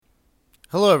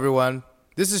Hello, everyone.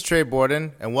 This is Trey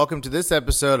Borden, and welcome to this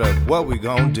episode of What We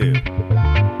Gon' Do.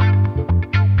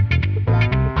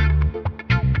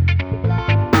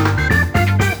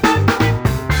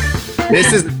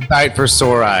 This is a sight for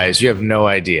sore eyes. You have no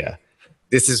idea.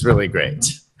 This is really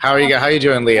great. How are you? How are you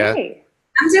doing, Leah? Hey.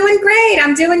 I'm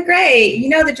doing great. You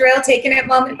know the drill, taking it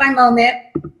moment by moment.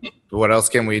 What else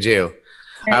can we do?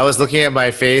 I was looking at my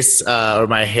face or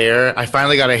my hair. I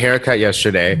finally got a haircut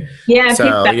yesterday. Yeah.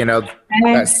 So,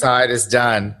 that side is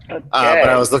done. But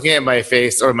I was looking at my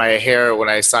face or my hair when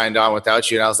I signed on without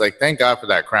you, and I was like, thank God for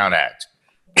that Crown Act.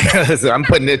 Because I'm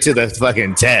putting it to the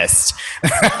fucking test.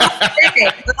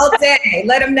 All day.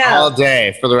 Let them know. All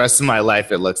day. For the rest of my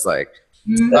life, it looks like.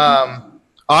 Mm-hmm.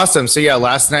 Awesome. So,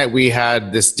 last night we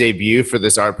had this debut for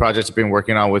this art project I've been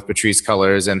working on with Patrice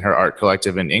Colors and her art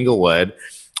collective in Inglewood,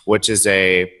 which is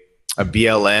a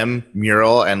BLM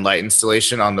mural and light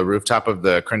installation on the rooftop of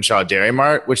the Crenshaw Dairy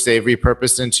Mart, which they've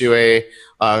repurposed into a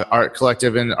art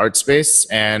collective and art space.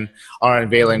 And our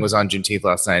unveiling was on Juneteenth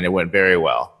last night, and it went very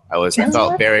well. I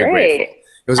felt very grateful.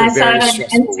 It was a very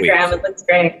stressful week. It looks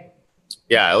great.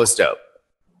 Yeah, it was dope.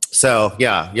 So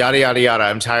yada yada yada.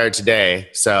 I'm tired today,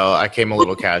 so I came a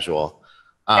little casual.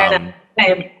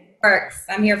 Works.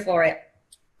 I'm here for it.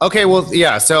 Okay, well,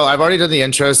 so I've already done the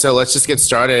intro, so let's just get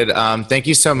started. Thank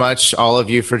you so much, all of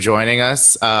you, for joining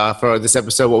us for this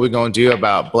episode, what we're going to do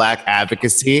about Black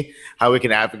advocacy, how we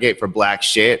can advocate for Black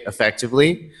shit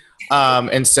effectively.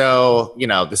 And so,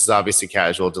 this is obviously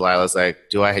casual. Delilah's like,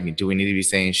 do we need to be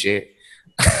saying shit?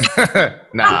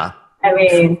 Nah.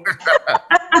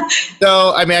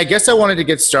 So, I guess I wanted to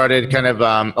get started kind of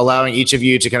allowing each of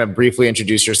you to kind of briefly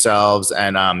introduce yourselves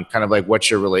and kind of like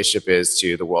what your relationship is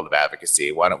to the world of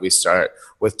advocacy. Why don't we start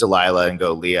with Delilah and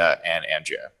go Leah and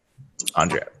Andrea.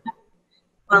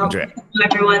 Well, hello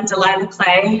everyone, Delilah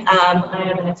Clay. I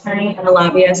am an attorney and a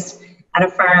lobbyist at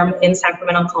a firm in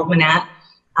Sacramento called Manat.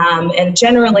 And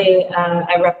generally,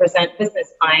 I represent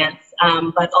business clients,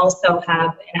 but also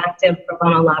have an active pro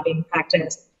bono lobbying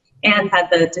practice and had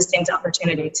the distinct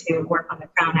opportunity to work on the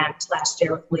Crown Act last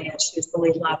year with Leah. She was the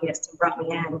lead lobbyist and brought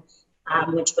me in,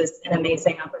 which was an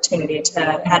amazing opportunity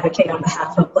to advocate on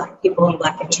behalf of Black people and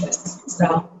Black interests.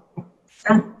 So,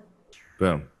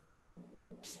 Boom.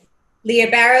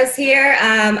 Leah Barrows here.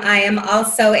 I am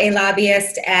also a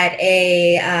lobbyist at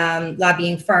a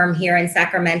lobbying firm here in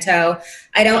Sacramento.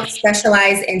 I don't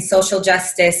specialize in social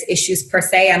justice issues per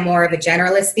se. I'm more of a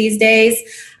generalist these days.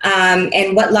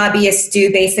 And what lobbyists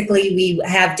do, basically, we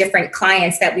have different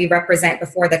clients that we represent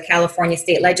before the California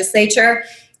State Legislature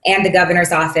and the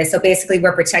governor's office. So basically,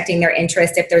 we're protecting their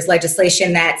interest. If there's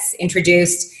legislation that's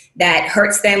introduced that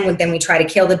hurts them, then we try to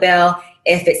kill the bill.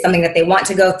 If it's something that they want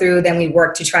to go through, then we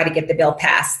work to try to get the bill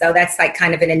passed. So that's like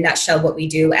kind of in a nutshell what we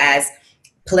do as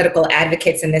political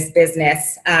advocates in this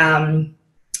business.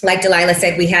 Like Delilah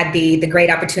said, we had the great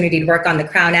opportunity to work on the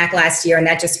Crown Act last year, and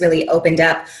that just really opened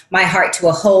up my heart to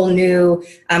a whole new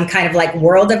kind of like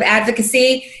world of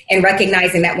advocacy, and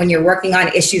recognizing that when you're working on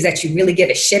issues that you really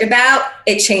give a shit about,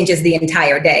 it changes the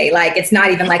entire day. Like, it's not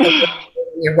even like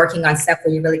you're working on stuff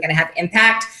where you're really going to have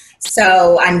impact.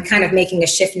 So I'm kind of making a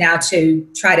shift now to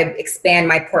try to expand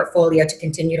my portfolio to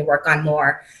continue to work on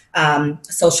more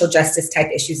social justice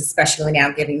type issues, especially now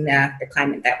given the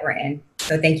climate that we're in.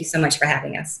 So thank you so much for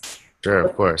having us. Sure,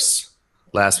 of course.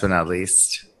 Last but not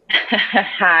least.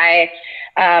 Hi,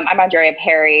 I'm Andrea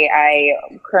Perry. I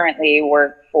currently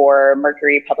work for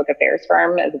Mercury Public Affairs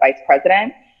firm as a vice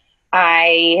president.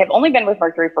 I have only been with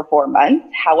Mercury for 4 months.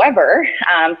 However,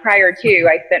 prior to,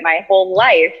 I spent my whole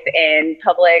life in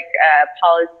public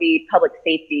policy, public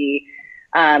safety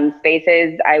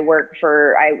spaces. I worked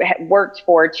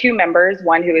for two members,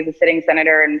 one who is a sitting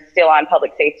senator and still on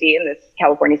public safety in this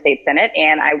California State Senate,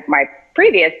 and my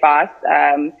previous boss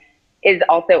is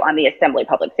also on the Assembly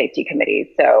Public Safety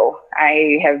Committee. So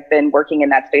I have been working in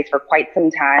that space for quite some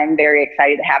time. Very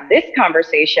excited to have this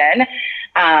conversation,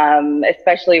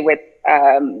 especially with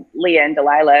Leah and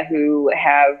Delilah, who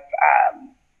have,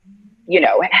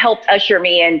 helped usher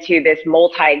me into this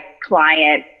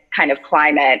multi-client kind of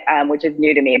climate, which is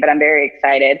new to me, but I'm very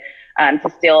excited to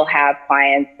still have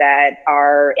clients that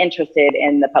are interested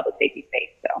in the public safety space.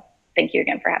 So thank you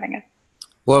again for having us.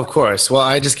 Well, of course. Well,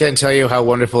 I just can't tell you how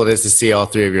wonderful it is to see all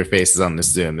three of your faces on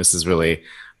this Zoom. This is really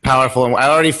powerful, and I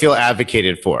already feel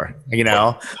advocated for,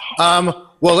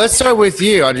 Well, let's start with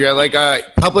you, Andrea,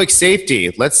 public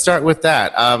safety. Let's start with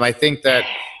that. I think that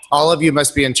all of you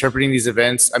must be interpreting these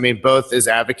events, both as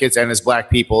advocates and as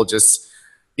Black people, just,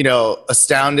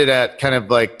 astounded at kind of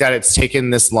like that it's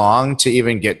taken this long to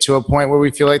even get to a point where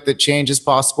we feel like the change is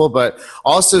possible, but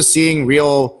also seeing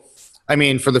real,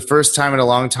 for the first time in a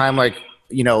long time,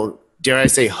 dare I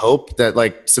say, hope that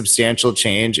like substantial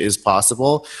change is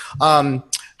possible.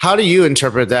 How do you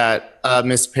interpret that,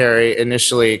 Ms. Perry,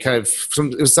 initially, kind of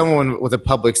from someone with a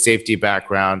public safety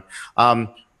background?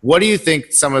 What do you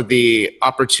think some of the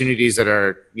opportunities that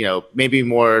are, maybe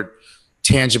more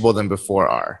tangible than before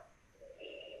are?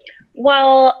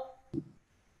 Well,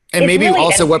 and maybe really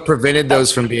also what prevented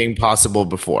those from being possible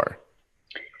before?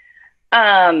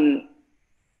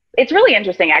 It's really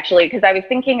interesting, actually, because I was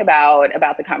thinking about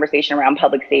the conversation around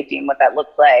public safety and what that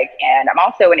looks like. And I'm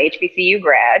also an HBCU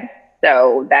grad.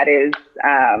 So that is,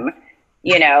 kind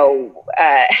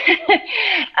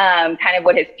of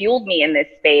what has fueled me in this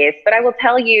space. But I will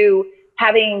tell you,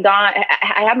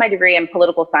 I have my degree in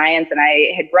political science, and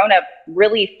I had grown up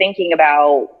really thinking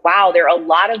about, wow, there are a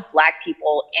lot of Black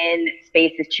people in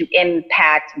spaces to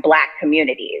impact Black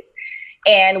communities.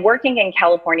 And working in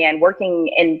California and working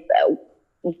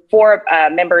for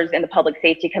members in the Public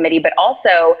Safety Committee, but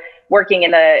also working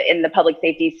in the public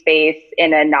safety space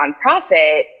in a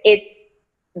nonprofit, it's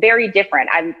very different.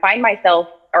 I found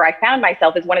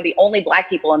myself as one of the only Black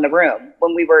people in the room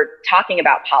when we were talking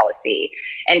about policy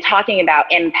and talking about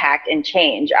impact and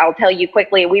change. I'll tell you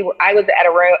quickly, I was at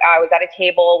a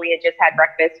table, we had just had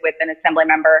breakfast with an assembly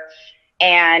member,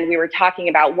 and we were talking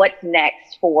about what's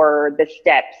next for the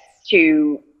steps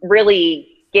to really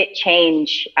get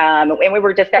change. And we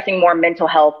were discussing more mental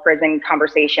health, prison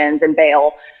conversations, and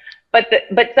bail. But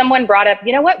someone brought up,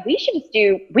 you know what, we should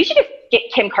just get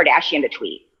Kim Kardashian to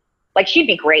tweet. Like, she'd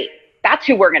be great. That's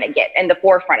who we're going to get in the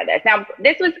forefront of this. Now,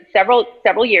 this was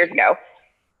several years ago.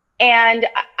 And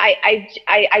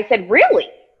I said, really?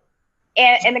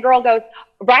 And the girl goes,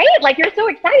 right? Like, you're so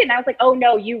excited. And I was like, oh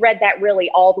no, you read that really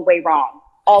all the way wrong.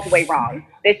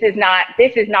 This is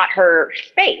not her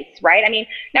space, right? I mean,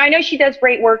 now I know she does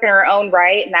great work in her own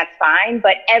right, and that's fine,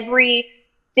 but every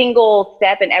single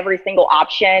step and every single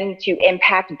option to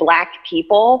impact Black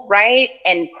people, right,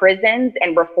 and prisons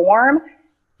and reform,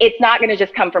 it's not going to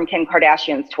just come from Kim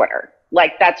Kardashian's Twitter.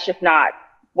 Like, that's just not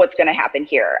what's going to happen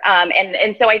here.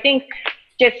 And so I think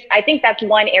that's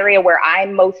one area where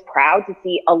I'm most proud to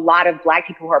see a lot of Black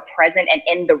people who are present and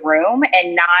in the room,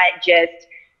 and not just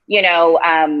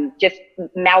just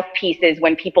mouthpieces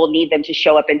when people need them to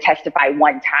show up and testify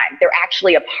one time. They're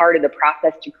actually a part of the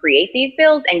process to create these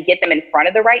bills and get them in front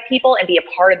of the right people and be a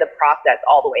part of the process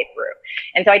all the way through.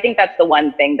 And so I think that's the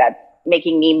one thing that's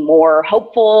making me more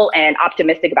hopeful and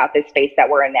optimistic about this space that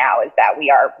we're in now, is that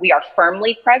we are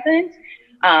firmly present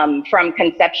from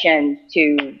conception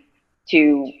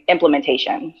to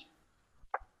implementation.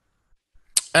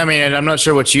 I mean, and I'm not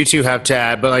sure what you two have to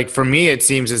add, but like for me, it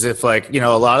seems as if like, a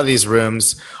lot of these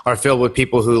rooms are filled with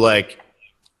people who like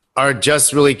are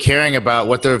just really caring about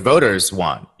what their voters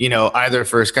want, either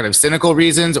for kind of cynical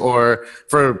reasons or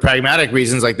for pragmatic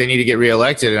reasons, like they need to get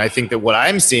reelected. And I think that what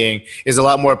I'm seeing is a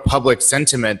lot more public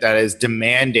sentiment that is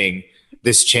demanding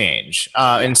this change.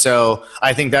 And so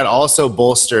I think that also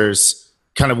bolsters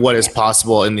kind of what is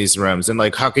possible in these rooms. And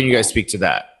like, how can you guys speak to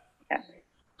that?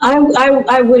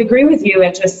 I would agree with you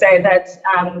and just say that,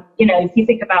 if you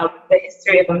think about the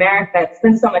history of America, it's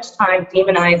been so much time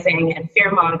demonizing and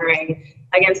fear-mongering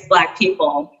against Black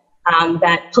people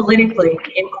that politically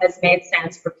it has made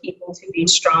sense for people to be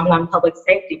strong on public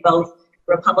safety, both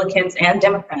Republicans and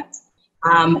Democrats.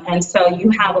 And so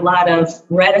you have a lot of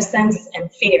reticence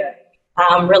and fear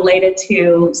related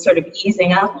to sort of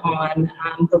easing up on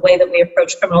the way that we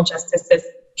approach criminal justice, the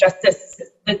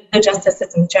justice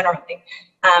system generally.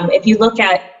 If you look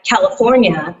at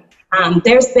California,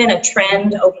 there's been a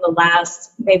trend over the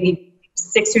last maybe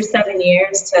 6 or 7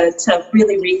 years to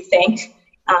really rethink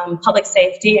public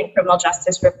safety and criminal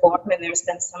justice reform, and there's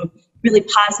been some really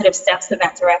positive steps in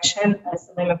that direction.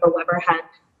 Assemblymember Weber had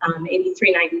AB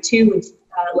 392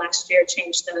 last year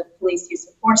changed the police use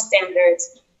of force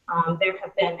standards. There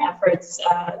have been efforts,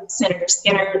 Senator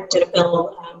Skinner did a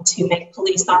bill to make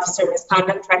police officer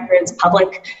misconduct records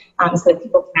public so that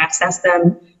people can access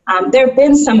them. There have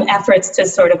been some efforts to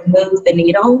sort of move the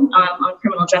needle on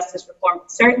criminal justice reform,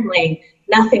 but certainly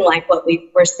nothing like what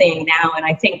we're seeing now. And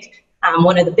I think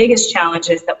one of the biggest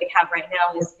challenges that we have right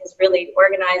now is really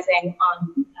organizing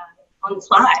on the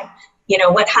fly.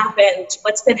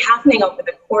 What's been happening over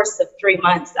the course of 3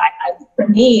 months, for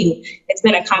me, it's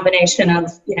been a combination of,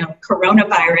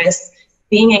 coronavirus,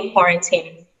 being in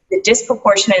quarantine, the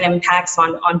disproportionate impacts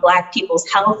on Black people's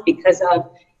health because of,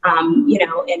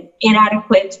 an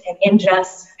inadequate and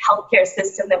unjust healthcare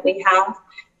system that we have,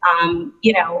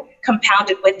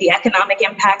 compounded with the economic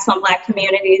impacts on Black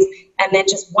communities, and then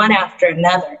just one after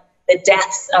another. the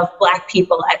deaths of Black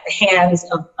people at the hands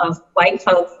of white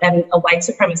folks and a white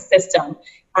supremacist system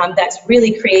that's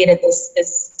really created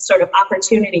this sort of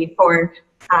opportunity for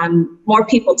more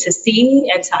people to see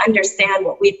and to understand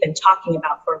what we've been talking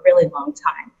about for a really long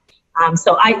time.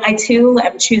 So I too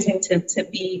am choosing to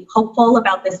be hopeful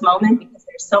about this moment because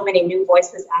there's so many new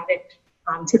voices added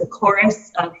to the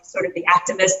chorus of sort of the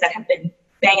activists that have been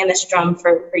banging this drum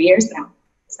for years now.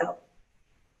 So.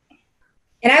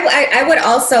 And I would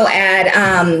also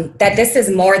add that this is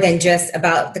more than just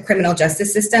about the criminal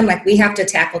justice system. Like, we have to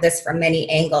tackle this from many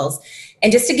angles.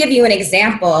 And just to give you an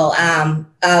example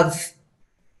of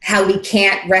how we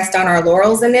can't rest on our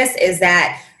laurels in this is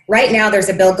that right now there's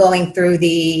a bill going through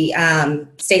the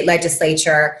state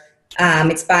legislature.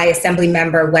 It's by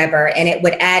Assemblymember Weber, and it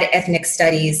would add ethnic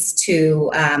studies to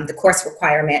the course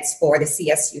requirements for the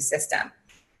CSU system.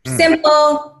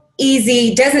 Simple,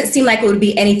 easy, doesn't seem like it would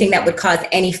be anything that would cause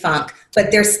any funk,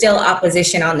 but there's still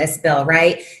opposition on this bill,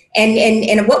 right?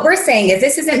 And what we're saying is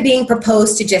this isn't being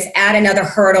proposed to just add another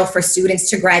hurdle for students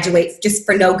to graduate just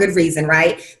for no good reason,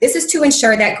 right? This is to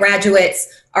ensure that graduates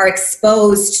are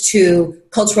exposed to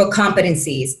cultural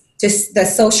competencies, to the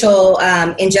social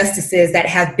injustices that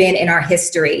have been in our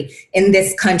history in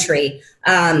this country.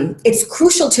 It's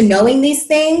crucial to knowing these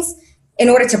things in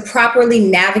order to properly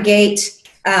navigate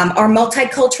our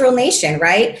multicultural nation,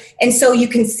 right? And so you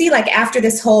can see, like, after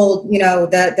this whole,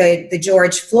 the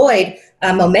George Floyd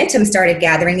momentum started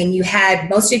gathering, and you had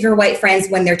most of your white friends,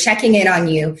 when they're checking in on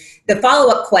you, the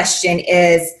follow-up question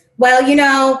is, well,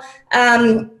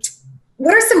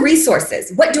 what are some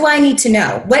resources? What do I need to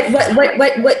know? What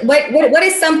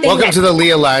is something? Welcome to the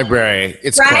Leah Library.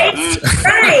 It's right, closed.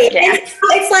 right. Yeah.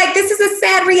 It's like, this is a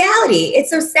sad reality.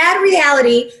 It's a sad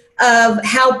reality of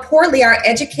how poorly our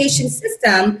education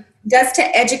system does to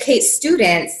educate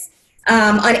students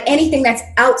on anything that's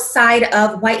outside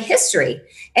of white history.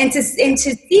 And to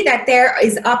see that there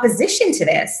is opposition to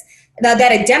this,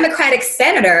 that a Democratic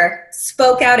senator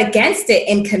spoke out against it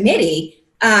in committee,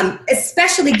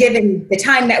 especially given the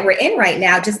time that we're in right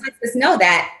now, just lets us know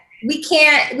that we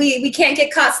can't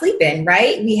get caught sleeping,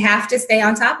 right? We have to stay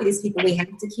on top of these people. We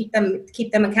have to keep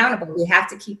them accountable. We have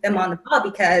to keep them on the ball,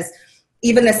 because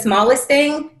even the smallest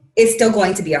thing is still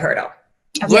going to be a hurdle.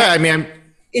 Yeah, I mean,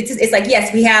 it's like,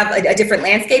 yes, we have a different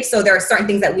landscape, so there are certain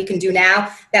things that we can do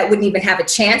now that wouldn't even have a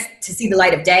chance to see the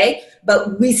light of day,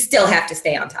 but we still have to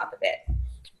stay on top of it.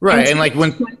 Right, and like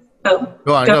when... Go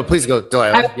on, no, please go,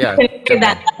 Delilah. Yeah.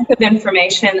 That lack of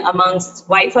information amongst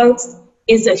white folks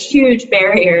is a huge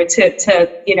barrier to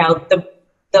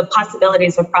the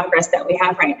possibilities of progress that we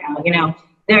have right now.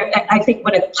 I think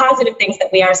one of the positive things that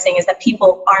we are seeing is that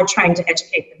people are trying to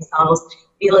educate themselves.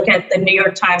 If you look at the New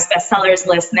York Times bestsellers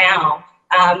list now,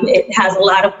 it has a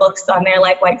lot of books on there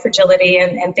like White Fragility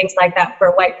and things like that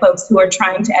for white folks who are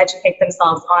trying to educate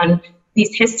themselves on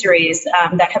these histories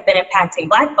that have been impacting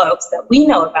Black folks that we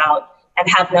know about and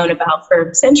have known about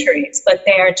for centuries. But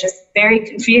they are just very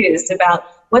confused about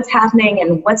what's happening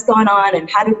and what's going on and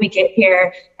how did we get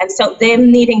here. And so them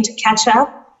needing to catch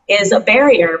up is a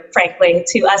barrier, frankly,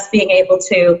 to us being able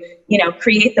to,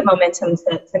 create the momentum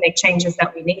to make changes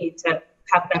that we need to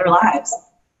have better lives.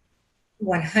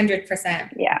 100%.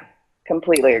 Yeah,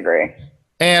 completely agree.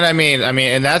 And I mean,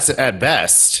 and that's at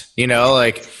best,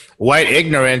 like white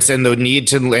ignorance and the need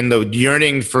to, and the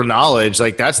yearning for knowledge,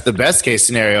 like that's the best case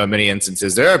scenario in many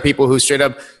instances. There are people who straight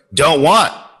up don't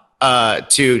want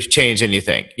to change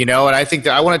anything, and I think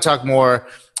that I want to talk more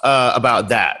about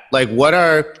that. Like, what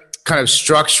are kind of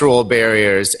structural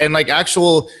barriers and like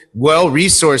actual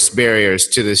well-resourced barriers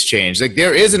to this change? Like,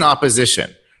 there is an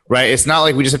opposition, right? It's not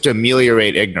like we just have to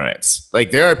ameliorate ignorance.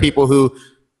 Like, there are people who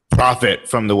profit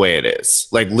from the way it is,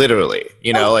 like literally,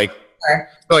 how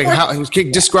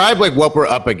describe like what we're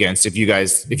up against, if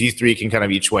you three can kind of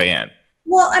each weigh in.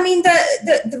 Well, I mean,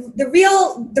 the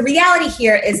reality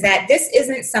here is that this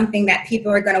isn't something that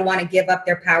people are going to want to give up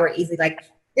their power easily. Like,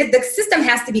 the system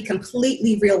has to be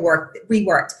completely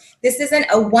reworked. This isn't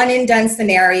a one and done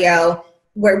scenario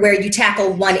where you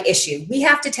tackle one issue. We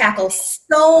have to tackle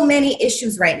so many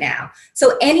issues right now.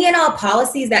 So any and all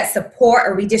policies that support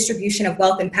a redistribution of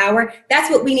wealth and power, that's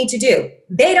what we need to do.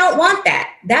 They don't want that.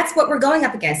 That's what we're going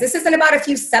up against. This isn't about a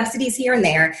few subsidies here and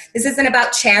there. This isn't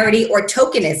about charity or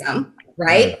tokenism,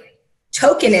 right?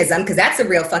 Tokenism, because that's a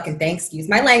real fucking thing. Excuse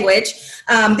my language.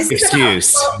 This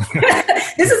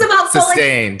is about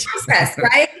sustained process,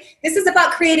 right? This is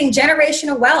about creating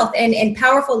generational wealth and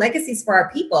powerful legacies for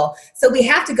our people. So we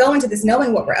have to go into this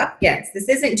knowing what we're up against. This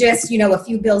isn't just, a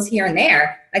few bills here and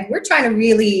there. Like, we're trying to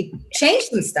really change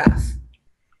some stuff.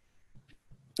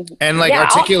 And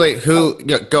articulate who,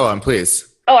 go on,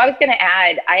 please. Oh, I was going to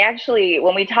add,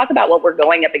 when we talk about what we're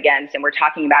going up against and we're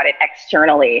talking about it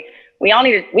externally, we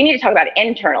need to talk about it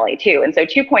internally too. And so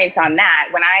 2 points on that.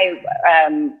 When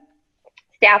I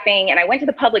staffing and I went to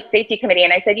the Public Safety Committee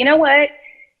and I said, you know what?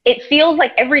 It feels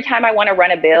like every time I want to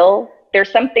run a bill,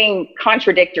 there's something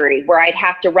contradictory where I'd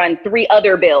have to run 3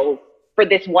 other bills for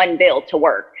this one bill to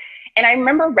work. And I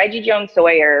remember Reggie Jones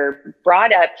Sawyer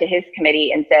brought up to his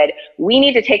committee and said, we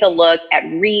need to take a look at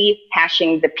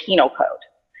rehashing the penal code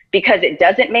because it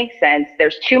doesn't make sense.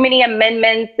 There's too many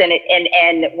amendments,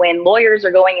 and when lawyers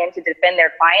are going in to defend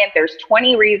their client, there's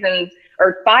 20 reasons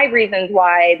or 5 reasons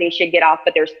why they should get off,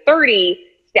 but there's 30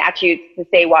 statutes to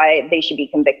say why they should be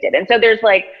convicted. And so there's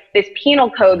like this penal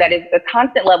code that is a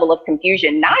constant level of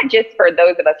confusion, not just for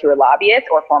those of us who are lobbyists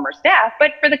or former staff,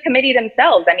 but for the committee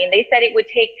themselves. I mean, they said it would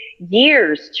take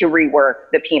years to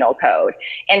rework the penal code.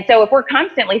 And so if we're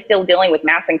constantly still dealing with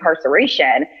mass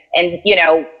incarceration and,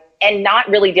 and not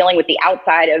really dealing with the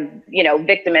outside of,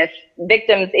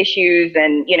 victims issues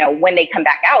and, when they come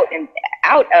back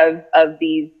out of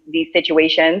these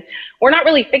situations, we're not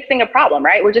really fixing a problem,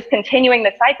 right? We're just continuing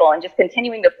the cycle and just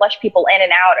continuing to flush people in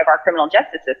and out of our criminal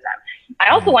justice system. I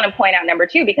also want to point out number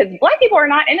 2, because Black people are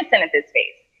not innocent at this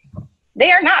phase.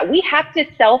 They are not. We have to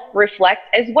self-reflect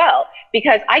as well,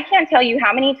 because I can't tell you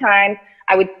how many times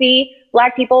I would see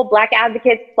Black people, Black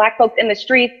advocates, Black folks in the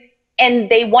streets, and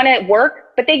they want to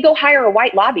work, but they go hire a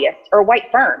white lobbyist or a white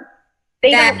firm.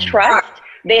 They don't trust.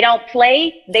 They don't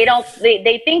play.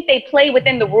 They think they play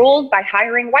within the rules by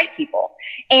hiring white people.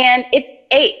 And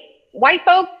white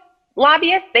folks,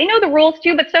 lobbyists, they know the rules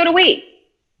too, but so do we.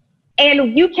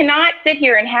 And you cannot sit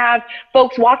here and have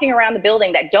folks walking around the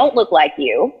building that don't look like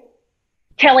you,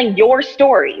 telling your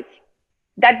stories.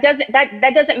 That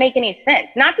doesn't make any sense.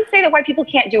 Not to say that white people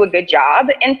can't do a good job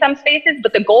in some spaces,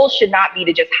 but the goal should not be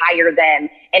to just hire them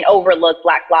and overlook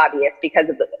Black lobbyists because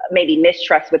of maybe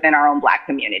mistrust within our own Black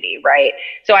community, right?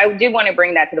 So I did want to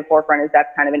bring that to the forefront, as that's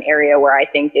kind of an area where I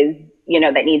think is,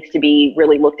 that needs to be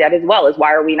really looked at as well, is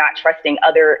why are we not trusting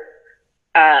other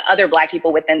Black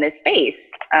people within this space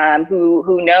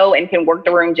who know and can work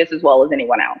the room just as well as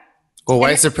anyone else. Well,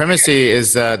 white supremacy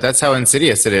is, that's how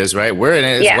insidious it is, right? We're in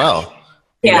it as well.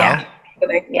 Yeah.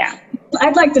 Yeah.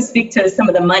 I'd like to speak to some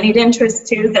of the moneyed interests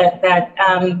too that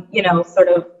sort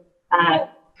of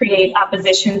create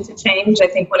opposition to change. I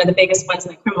think one of the biggest ones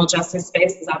in the criminal justice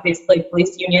space is obviously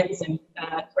police unions and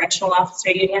correctional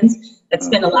officer unions that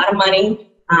spend a lot of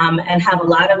money and have a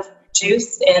lot of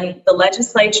juice in the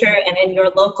legislature and in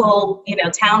your local,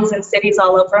 towns and cities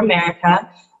all over America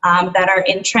that are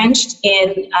entrenched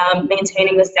in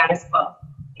maintaining the status quo.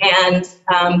 And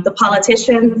the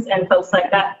politicians and folks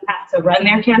like that have to run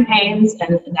their campaigns,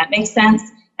 and that makes sense.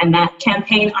 And that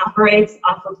campaign operates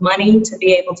off of money to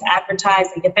be able to advertise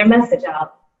and get their message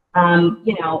out.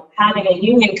 Having a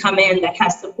union come in that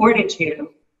has supported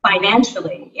you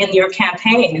financially in your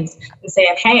campaigns and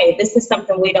saying, hey, this is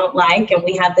something we don't like, and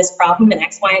we have this problem in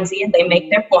X, Y, and Z, and they make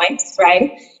their points,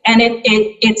 right? And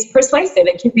it's persuasive.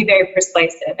 It can be very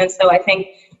persuasive. And so I think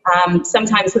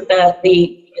sometimes with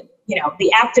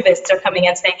the activists are coming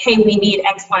in saying, hey, we need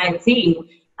X, Y, and Z.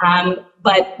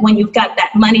 But when you've got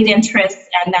that moneyed interest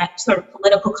and that sort of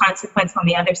political consequence on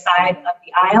the other side of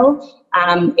the aisle,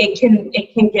 it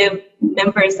can give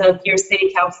members of your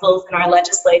city councils and our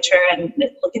legislature and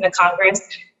looking at Congress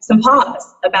some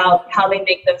pause about how they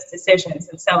make those decisions.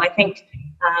 And so I think,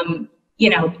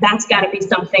 that's got to be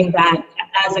something that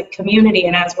as a community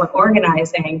and as we're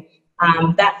organizing,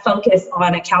 that focus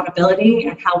on accountability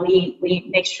and how we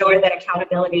make sure that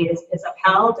accountability is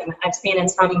upheld. And I've seen in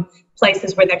some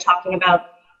places where they're talking about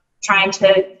trying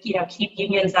to, keep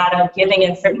unions out of giving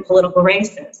in certain political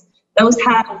races. Those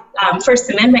have First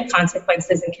Amendment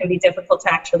consequences and can be difficult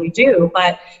to actually do.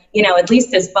 But, at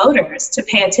least as voters, to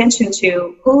pay attention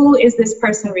to who is this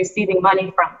person receiving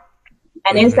money from?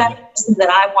 And is that a person that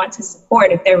I want to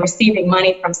support if they're receiving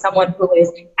money from someone who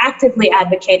is actively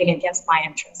advocating against my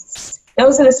interests?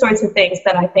 Those are the sorts of things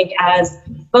that I think as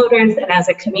voters and as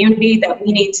a community that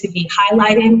we need to be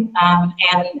highlighting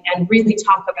and really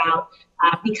talk about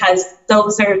because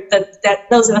those are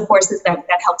the forces that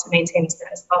help to maintain the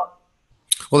status quo.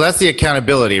 Well, that's the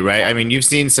accountability, right? I mean, you've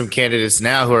seen some candidates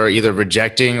now who are either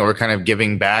rejecting or kind of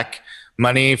giving back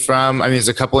money from, there's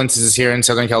a couple instances here in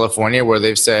Southern California where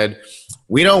they've said,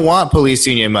 we don't want police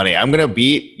union money. I'm going to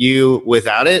beat you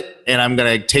without it, and I'm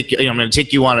going to take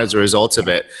you on as a result of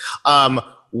it.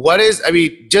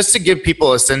 Just to give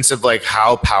people a sense of like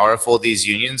how powerful these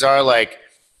unions are, like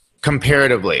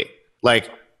comparatively, like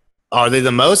Are they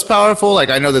the most powerful? Like,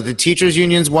 I know that the teachers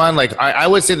unions one. Like, I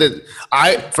would say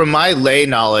that from my lay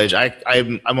knowledge,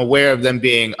 I'm aware of them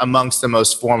being amongst the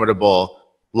most formidable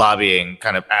lobbying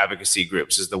kind of advocacy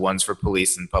groups is the ones for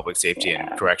police and public safety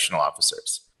and correctional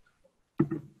officers.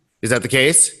 Is that the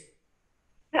case?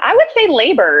 I would say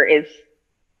labor is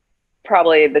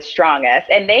probably the strongest,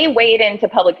 and they wade into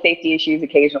public safety issues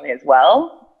occasionally as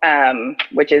well,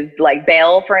 which is like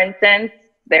bail, for instance.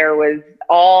 There was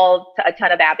a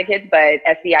ton of advocates, but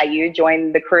SEIU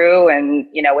joined the crew and,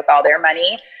 you know, with all their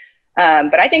money.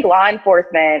 But I think law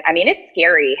enforcement, I mean, it's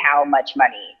scary how much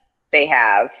money they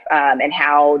have, and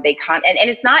how they and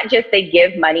it's not just they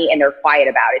give money and they're quiet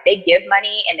about it. They give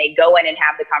money and they go in and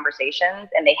have the conversations,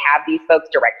 and they have these folks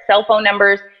direct cell phone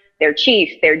numbers, their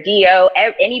chiefs, their DO,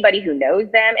 anybody who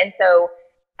knows them. And so,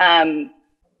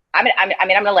 I'm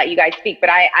going to let you guys speak, but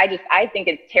I think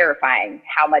it's terrifying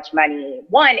how much money,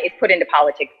 one, is put into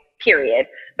politics, period,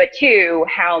 but two,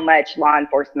 how much law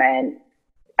enforcement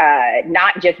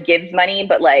not just gives money,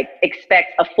 but like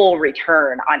expects a full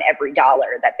return on every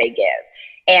dollar that they give.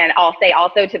 And I'll say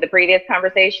also to the previous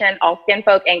conversation, all skin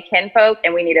folk and kin folk,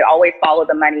 and we need to always follow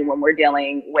the money when we're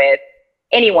dealing with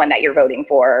anyone that you're voting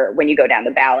for when you go down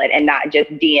the ballot, and not just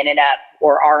D'ing it up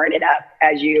or R'ing it up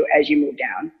as you move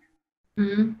down.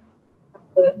 Mm-hmm.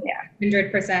 Yeah.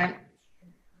 100%.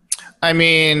 I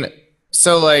mean,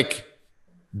 so like,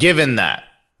 given that,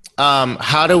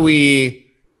 how do we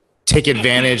take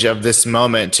advantage of this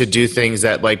moment to do things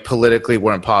that like politically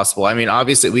weren't possible? I mean,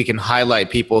 obviously we can highlight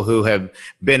people who have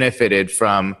benefited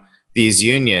from these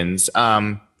unions.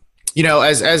 You know,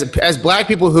 as Black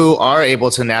people who are able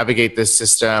to navigate this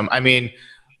system, I mean,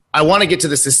 I want to get to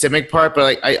the systemic part, but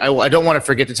like I don't want to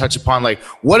forget to touch upon like,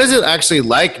 what is it actually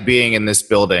like being in this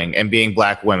building and being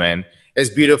Black women, as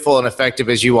beautiful and effective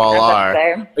as you all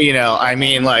are? You know, I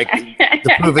mean, like,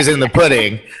 the proof is in the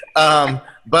pudding.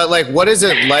 But like, what is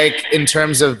it like in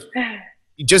terms of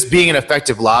just being an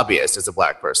effective lobbyist as a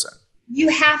Black person? You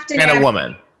have to, and a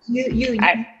woman. You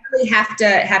really have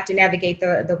to navigate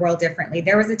the world differently.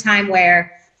 There was a time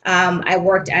where I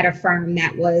worked at a firm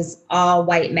that was all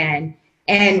white men.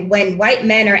 And when white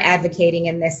men are advocating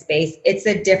in this space, it's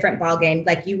a different ballgame.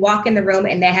 Like, you walk in the room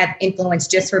and they have influence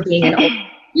just for being an old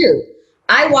you.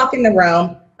 I walk in the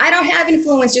room, I don't have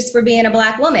influence just for being a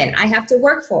Black woman. I have to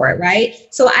work for it, right?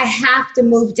 So I have to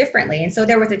move differently. And so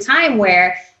there was a time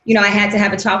where, you know, I had to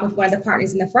have a talk with one of the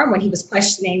partners in the firm when he was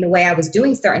questioning the way I was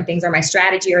doing certain things, or my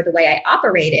strategy, or the way I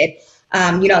operated.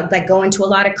 You know, like going to a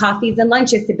lot of coffees and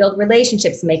lunches to build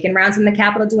relationships, making rounds in the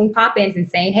Capitol, doing pop-ins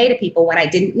and saying hey to people when I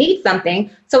didn't need something.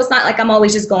 So it's not like I'm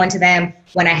always just going to them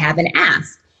when I haven't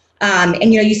asked.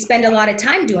 And, you know, you spend a lot of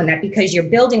time doing that because you're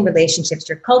building relationships,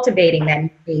 you're cultivating them,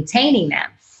 maintaining them.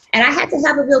 And I had to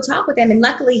have a real talk with him. And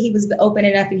luckily he was open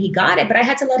enough and he got it. But I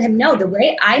had to let him know the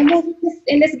way I move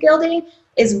in this building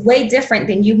is way different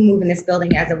than you move in this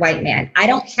building as a white man. I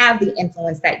don't have the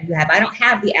influence that you have. I don't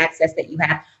have the access that you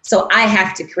have. So I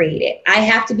have to create it. I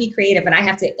have to be creative, and I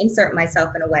have to insert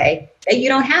myself in a way that you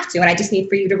don't have to. And I just need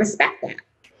for you to respect that.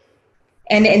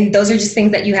 And those are just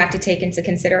things that you have to take into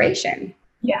consideration.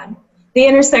 Yeah. The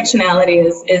intersectionality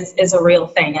is a real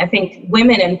thing. I think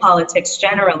women in politics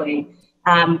generally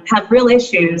have real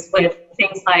issues with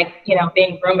things like, you know,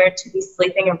 being rumored to be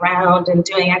sleeping around and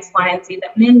doing X, Y, and Z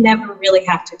that men never really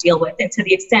have to deal with. And to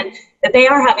the extent that they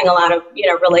are having a lot of, you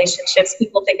know, relationships,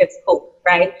 people think it's cool,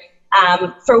 right?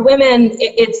 For women,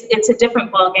 it's a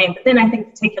different ballgame. But then I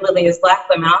think particularly as Black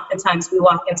women, oftentimes we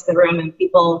walk into the room and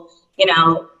people, you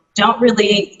know, don't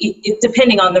really,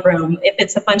 depending on the room, if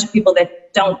it's a bunch of people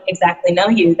that don't exactly know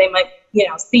you, they might, you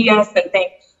know, see us and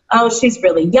think, oh, she's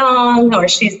really young, or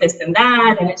she's this and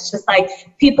that. And it's just like,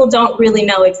 people don't really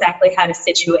know exactly how to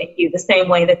situate you the same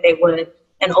way that they would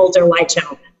an older white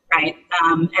gentleman, right?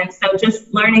 And so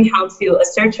just learning how to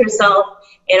assert yourself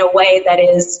in a way that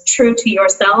is true to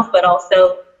yourself, but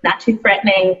also not too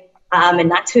threatening, and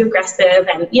not too aggressive.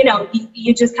 And, you know,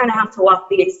 you just kind of have to walk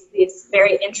these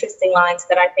very interesting lines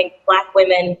that I think Black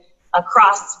women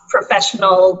across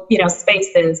professional, you know,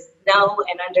 spaces know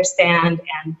and understand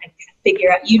and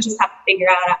figure out. You just have to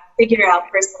figure out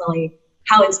personally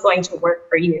how it's going to work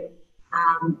for you.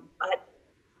 But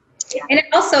yeah. And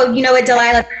also, you know what,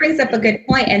 Delilah brings up a good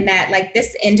point in that, like,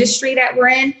 this industry that we're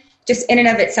in, just in and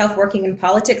of itself, working in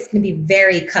politics can be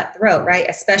very cutthroat, right?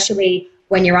 Especially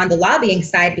when you're on the lobbying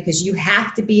side, because you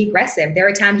have to be aggressive. There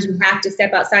are times you have to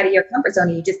step outside of your comfort zone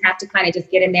and you just have to kind of just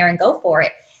get in there and go for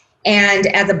it. And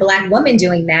as a Black woman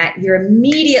doing that, you're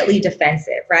immediately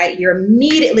defensive, right? You're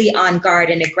immediately on guard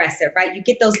and aggressive, right? You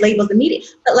get those labels immediately.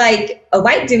 But like a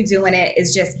white dude doing it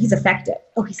is just, he's effective.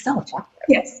 Oh, he's so effective.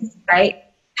 Yes. Right?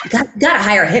 gotta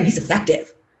hire him. He's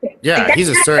effective. Yeah, he's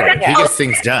assertive. He gets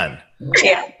things done.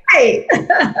 Yeah. Right.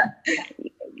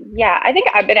 Yeah, I think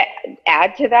I'm going to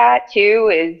add to that too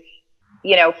is,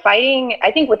 fighting,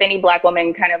 I think with any Black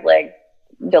woman, kind of like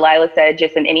Delilah said,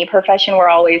 just in any profession, we're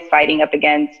always fighting up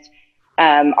against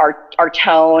our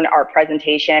tone, our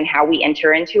presentation, how we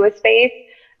enter into a space,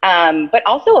 but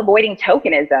also avoiding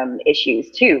tokenism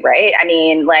issues too, right? I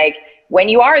mean, like when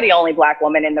you are the only Black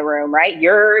woman in the room, right?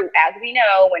 As we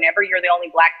know, whenever you're the only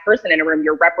Black person in a room,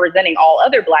 you're representing all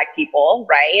other Black people,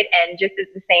 right? And just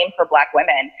it's the same for Black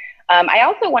women. I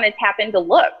also want to tap into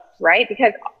looks, right?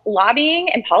 Because lobbying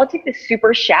and politics is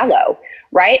super shallow,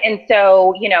 right? And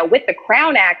so, with the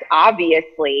Crown Act,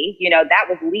 obviously, that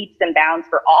was leaps and bounds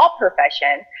for all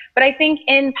professions. But I think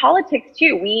in politics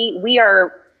too, we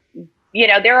are,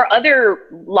 there are other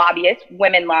lobbyists,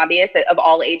 women lobbyists of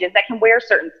all ages that can wear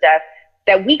certain stuff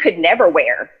that we could never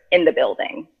wear in the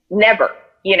building, never,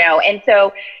 and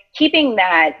so keeping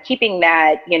that,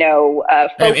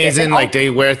 focus. Isn't like they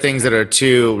wear things that are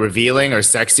too revealing or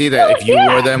sexy that if you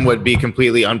wore them would be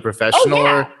completely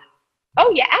unprofessional?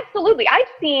 Oh yeah, absolutely. I've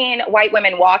seen white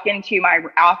women walk into my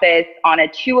office on a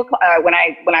 2 o'clock, when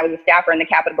I was a staffer in the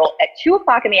Capitol at 2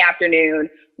 o'clock in the afternoon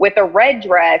with a red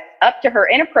dress up to her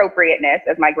inappropriateness,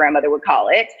 as my grandmother would call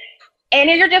it. And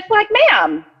you're just like,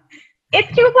 ma'am, it's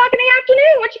 2 o'clock in the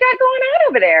afternoon. What you got going on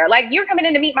over there? Like, you're coming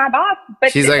in to meet my boss, but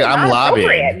she's like, I'm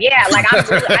lobbying. Yeah, like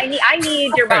I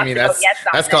need your boss to go yes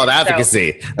on that's called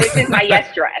advocacy. So, this is my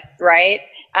yes dress, right?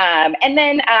 And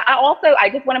then I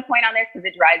just want to point on this because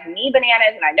it drives me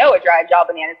bananas, and I know it drives y'all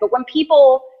bananas. But when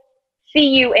people see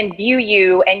you and view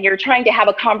you, and you're trying to have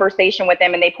a conversation with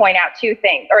them, and they point out two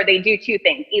things, or they do two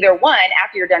things. Either one,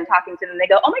 after you're done talking to them, they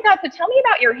go, "Oh my God, so tell me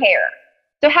about your hair.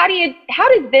 So how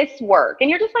does this work?" And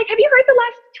you're just like, "Have you heard the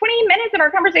last 20 minutes of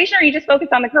our conversation, or are you just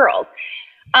focused on the curls?"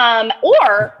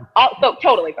 So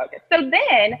totally focused. So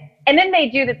then they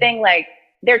do the thing like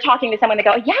they're talking to someone, they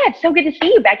go, "Yeah, it's so good to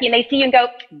see you, Becky." And they see you and go,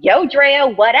 "Yo, Drea,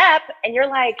 what up?" And you're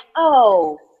like,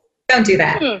 "Oh. Don't do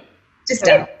that. Just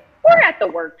don't. We're at the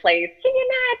workplace. Can you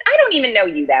not? I don't even know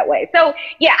you that way." So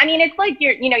yeah, I mean, it's like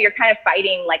you're kind of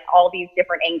fighting like all these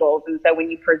different angles. And so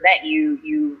when you present,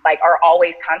 you like are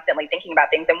always constantly thinking about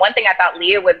things. And one thing I thought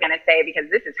Leah was going to say, because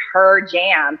this is her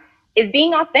jam, is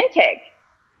being authentic,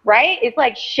 right? It's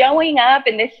like showing up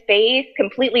in this space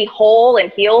completely whole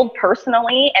and healed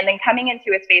personally, and then coming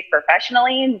into a space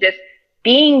professionally and just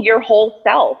being your whole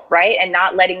self, right? And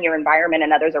not letting your environment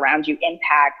and others around you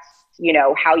impact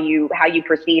how you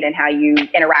proceed and how you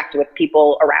interact with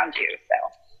people around you. So,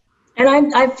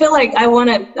 and I feel like I want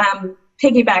to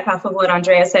piggyback off of what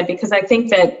Andrea said, because I think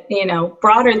that,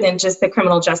 broader than just the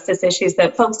criminal justice issues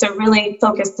that folks are really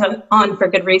focused on for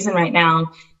good reason right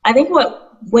now, I think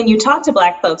when you talk to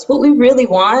Black folks, what we really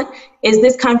want is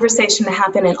this conversation to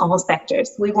happen in all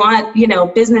sectors. We want,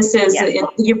 businesses,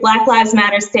 your Black Lives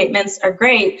Matter statements are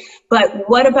great, but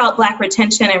what about Black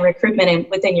retention and recruitment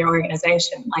within your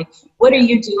organization? Like, what are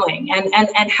you doing?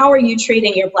 And how are you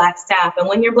treating your Black staff? And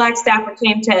when your Black staffer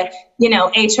came to,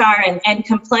 HR and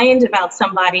complained about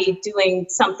somebody doing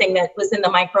something that was in the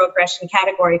microaggression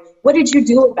category, what did you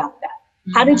do about that?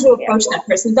 How did you approach that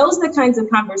person? Those are the kinds of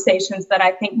conversations that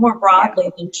I think more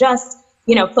broadly than just,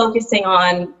 focusing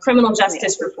on criminal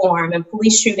justice reform and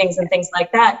police shootings and things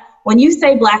like that. When you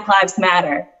say Black Lives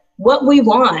Matter, what we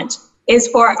want is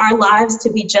for our lives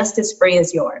to be just as free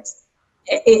as yours.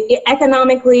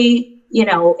 Economically,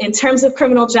 in terms of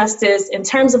criminal justice, in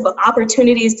terms of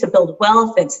opportunities to build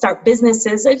wealth and start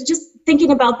businesses, just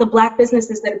thinking about the Black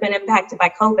businesses that have been impacted by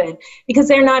COVID because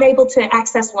they're not able to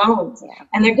access loans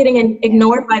and they're getting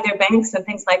ignored by their banks and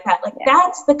things like that. Like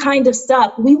that's the kind of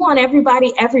stuff we want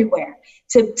everybody everywhere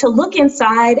to look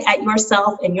inside at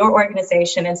yourself and your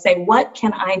organization and say, what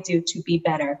can I do to be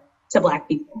better to Black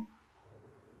people?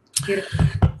 Beautiful.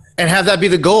 And have that be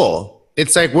the goal.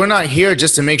 It's like, we're not here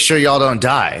just to make sure y'all don't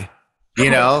die.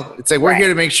 It's like, we're here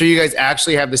to make sure you guys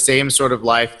actually have the same sort of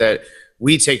life that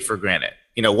we take for granted.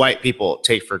 White people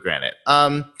take for granted.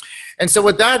 And so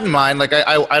with that in mind, like,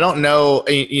 I don't know,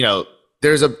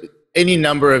 there's any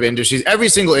number of industries, every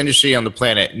single industry on the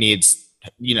planet needs,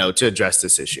 to address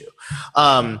this issue.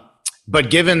 But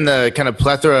given the kind of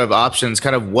plethora of options,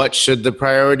 kind of what should the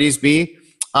priorities be?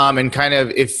 And kind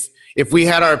of if we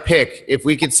had our pick, if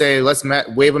we could say, let's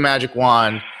wave a magic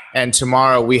wand and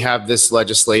tomorrow we have this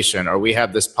legislation or we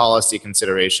have this policy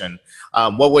consideration,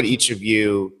 what would each of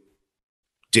you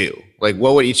do? Like,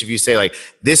 what would each of you say, like,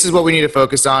 this is what we need to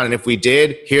focus on, and if we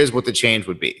did, here's what the change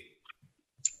would be?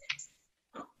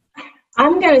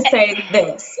 I'm going to say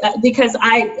this because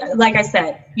like I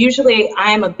said, usually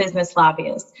I am a business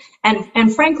lobbyist.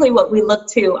 And frankly, what we look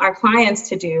to our clients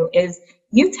to do is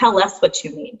you tell us what you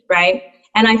need, right?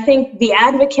 And I think the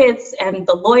advocates and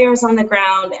the lawyers on the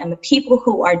ground and the people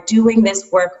who are doing this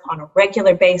work on a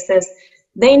regular basis,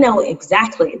 they know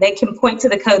exactly. They can point to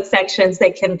the code sections.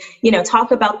 They can,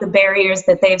 talk about the barriers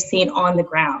that they've seen on the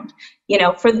ground.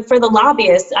 For the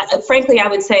lobbyists, frankly, I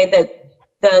would say that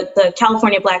the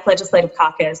California Black Legislative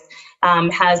Caucus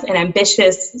has an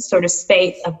ambitious sort of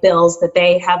spate of bills that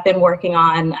they have been working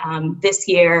on this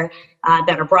year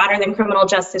that are broader than criminal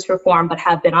justice reform, but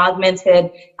have been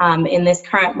augmented in this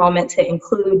current moment to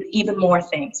include even more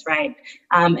things, right?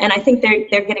 And I think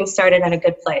they're getting started in a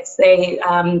good place.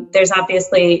 There's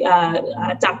obviously,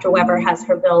 Dr. Weber has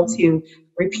her bill to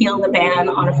repeal the ban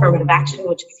on affirmative action,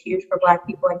 which is huge for Black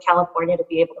people in California to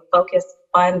be able to focus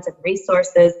funds and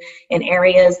resources in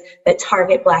areas that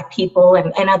target Black people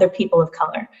and other people of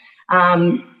color.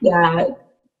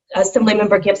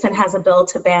 Assemblymember Gibson has a bill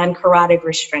to ban carotid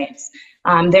restraints.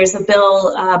 There's a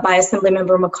bill by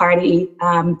Assemblymember McCarty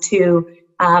to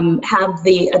have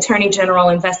the Attorney General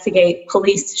investigate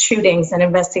police shootings and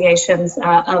investigations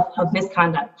of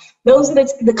misconduct. Those are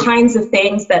the kinds of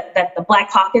things that the Black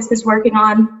Caucus is working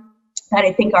on that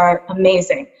I think are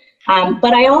amazing.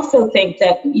 But I also think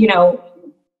that,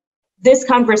 this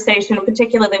conversation,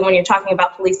 particularly when you're talking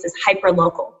about police, is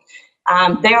hyper-local.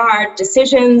 There are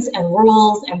decisions and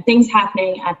rules and things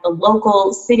happening at the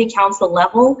local city council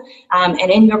level and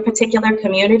in your particular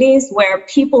communities where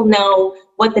people know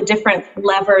what the different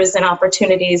levers and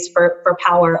opportunities for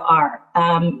power are.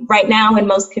 Right now, in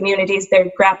most communities,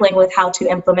 they're grappling with how to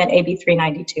implement AB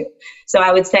 392. So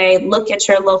I would say, look at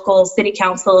your local city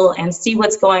council and see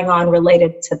what's going on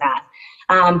related to that.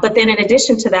 But then in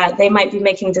addition to that, they might be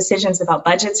making decisions about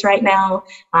budgets right now.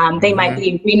 They might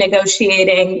be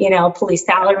renegotiating, police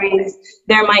salaries.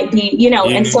 There might be,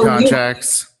 and so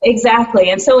contracts. Exactly.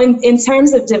 And so in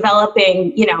terms of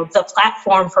developing, the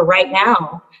platform for right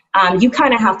now, you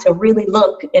kind of have to really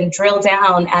look and drill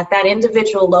down at that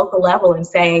individual local level and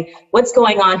say, what's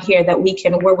going on here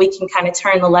where we can kind of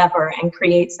turn the lever and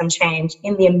create some change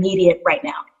in the immediate right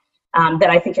now that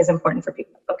I think is important for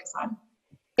people to focus on.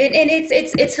 And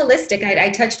it's holistic. I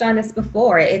touched on this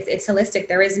before. It's holistic.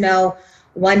 There is no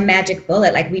one magic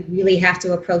bullet. Like, we really have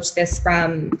to approach this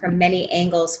from many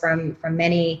angles, from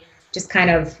many just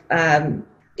kind of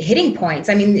hitting points.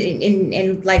 I mean,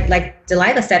 in like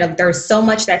Delilah said, there's so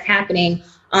much that's happening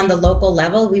on the local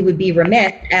level. We would be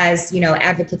remiss as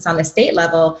advocates on the state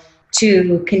level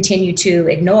to continue to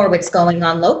ignore what's going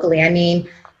on locally. I mean,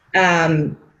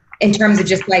 in terms of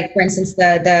just like, for instance,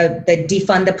 the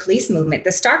defund the police movement.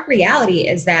 The stark reality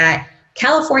is that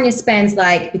California spends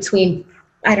like between,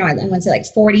 I want to say like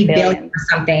 40 billion or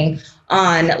something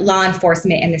on law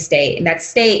enforcement in the state. And that's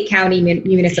state, county,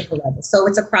 municipal level. So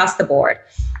it's across the board.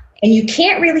 And you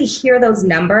can't really hear those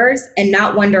numbers and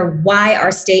not wonder why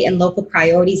our state and local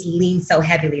priorities lean so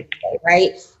heavily today, right?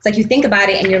 It's like you think about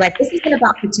it and you're like, this isn't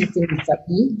about protecting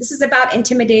something. This is about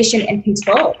intimidation and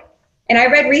control. And I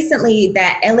read recently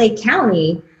that LA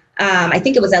County, I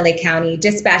think it was LA County,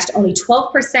 dispatched only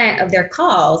 12% of their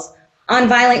calls on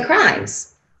violent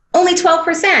crimes. Only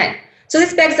 12%. So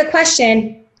this begs the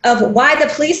question of why the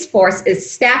police force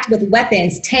is stacked with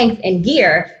weapons, tanks, and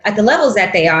gear at the levels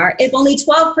that they are, if only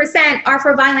 12% are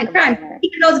for violent crimes.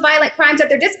 Even those violent crimes that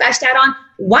they're dispatched out on,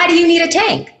 why do you need a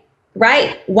tank?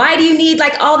 Right? Why do you need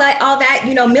like all that,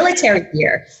 military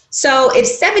gear? So if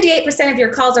 78% of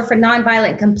your calls are for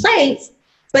nonviolent complaints,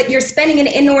 but you're spending an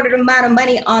inordinate amount of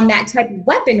money on that type of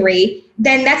weaponry,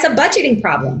 then that's a budgeting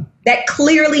problem that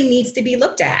clearly needs to be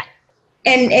looked at.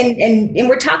 And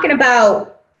we're talking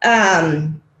about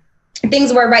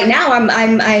things where right now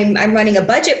I'm running a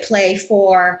budget play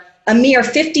for a mere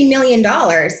 $50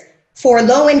 million for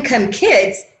low-income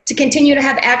kids to continue to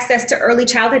have access to early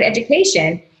childhood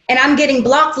education. And I'm getting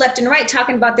blocked left and right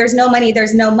talking about there's no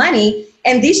money.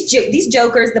 And these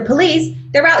jokers, the police,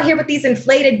 they're out here with these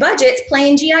inflated budgets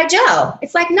playing G.I. Joe.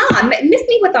 It's like, no, miss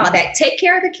me with all that. Take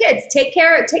care of the kids. Take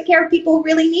care of people who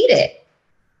really need it.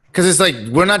 Because it's like,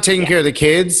 we're not taking care of the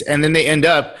kids, and then they end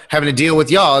up having to deal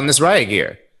with y'all in this riot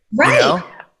gear. Right.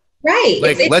 Right.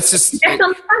 Like, let's just... That's on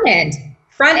the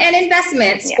front end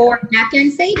investments for back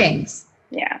end savings.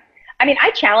 Yeah. I mean,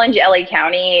 I challenge LA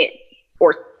County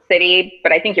or city,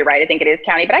 but I think you're right. I think it is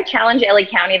county, but I challenge LA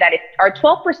County that if are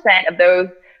 12% of those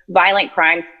violent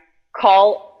crimes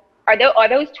are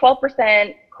those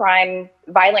 12%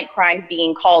 violent crimes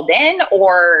being called in,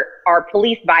 or are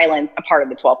police violence a part of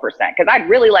the 12%? Because I'd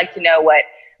really like to know what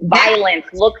violence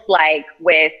looks like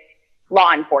with,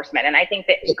 law enforcement. And I think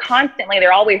that constantly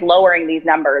they're always lowering these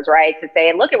numbers, right? To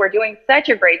say, look, we're doing such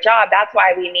a great job. That's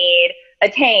why we need a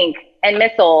tank and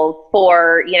missiles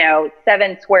for,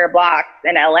 7 square blocks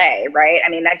in LA, right? I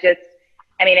mean,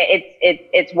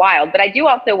 it's wild. But I do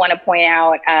also want to point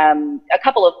out a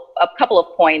couple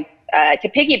of points to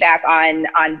piggyback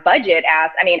on budget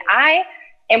asks. I mean, I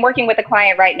am working with a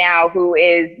client right now who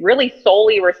is really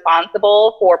solely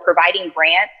responsible for providing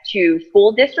grants to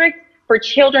school districts for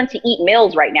children to eat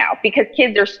meals right now, because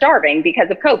kids are starving because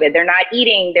of COVID. They're not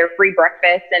eating their free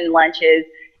breakfasts and lunches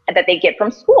that they get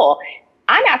from school.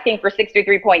 I'm asking for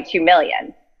 $63.2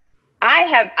 million.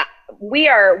 We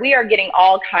are getting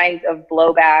all kinds of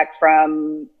blowback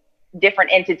from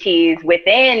different entities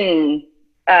within,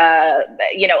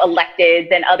 electeds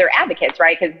and other advocates,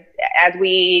 right? Because as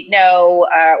we know,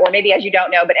 or maybe as you don't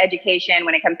know, but education,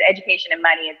 when it comes to education and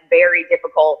money, it's very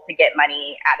difficult to get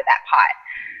money out of that pot.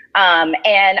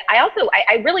 And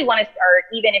I really want to start,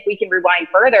 even if we can rewind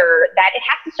further, that it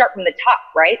has to start from the top,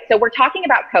 right? So we're talking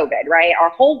about COVID, right? Our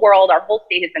whole world, our whole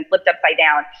state has been flipped upside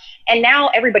down. And now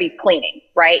everybody's cleaning,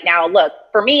 right? Now, look,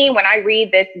 for me, when I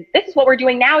read this is what we're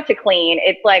doing now to clean.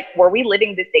 It's like, were we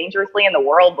living this dangerously in the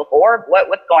world before?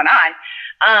 What's going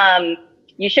on?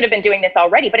 You should have been doing this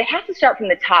already, but it has to start from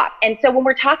the top. And so when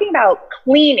we're talking about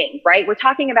cleaning, right, we're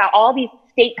talking about all these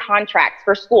state contracts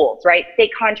for schools, right?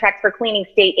 State contracts for cleaning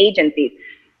state agencies.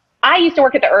 I used to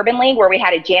work at the Urban League, where we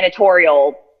had a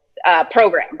janitorial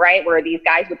program, right? Where these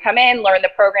guys would come in, learn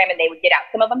the program, and they would get out.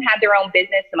 Some of them had their own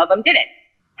business, some of them didn't.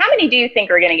 How many do you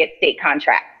think are going to get state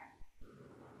contracts?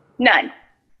 None.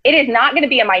 It is not going to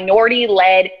be a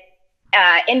minority-led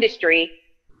industry,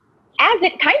 as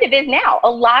it kind of is now. A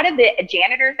lot of the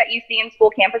janitors that you see in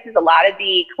school campuses, a lot of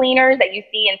the cleaners that you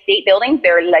see in state buildings,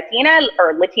 they're Latina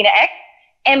or Latinx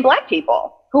and Black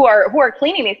people who are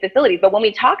cleaning these facilities. But when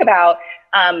we talk about,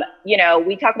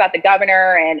 we talk about the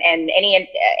governor and any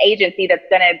agency that's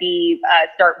going to be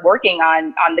start working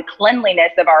on the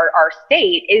cleanliness of our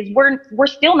state, is we're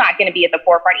still not going to be at the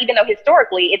forefront, even though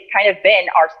historically it's kind of been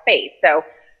our space. So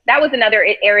that was another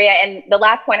area. And the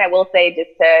last point I will say,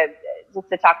 just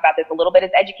to talk about this a little bit,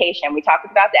 is education. We talked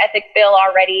about the ethics bill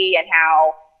already and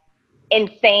how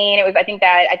insane it was. I think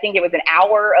it was an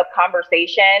hour of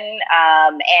conversation.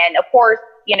 And of course,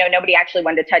 nobody actually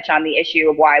wanted to touch on the issue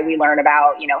of why we learn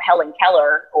about, Helen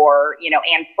Keller or,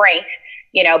 Anne Frank,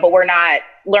 but we're not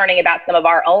learning about some of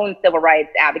our own civil rights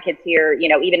advocates here,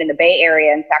 even in the Bay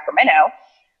Area and Sacramento.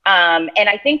 And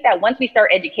I think that once we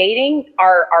start educating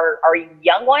our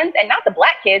young ones, and not the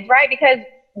Black kids, right? Because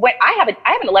when I have an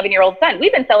 11-year-old son,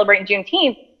 we've been celebrating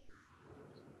Juneteenth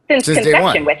since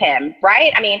conception with him,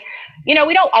 right? I mean,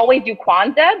 we don't always do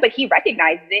Kwanzaa, but he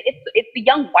recognizes it. It's the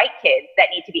young white kids that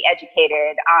need to be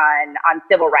educated on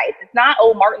civil rights. It's not,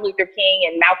 Martin Luther King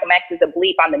and Malcolm X is a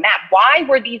bleep on the map. Why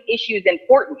were these issues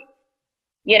important?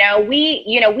 We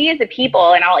as a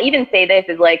people, and I'll even say this,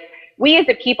 is like, we as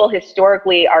a people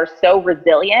historically are so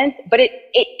resilient, but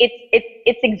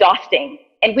it's exhausting.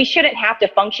 And we shouldn't have to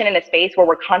function in a space where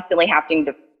we're constantly having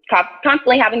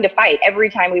to fight every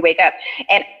time we wake up.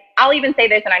 And I'll even say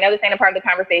this, and I know this ain't a part of the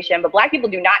conversation, but Black people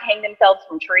do not hang themselves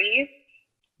from trees.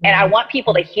 And I want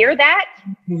people to hear that.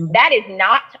 That is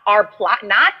not our plot.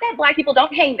 Not that Black people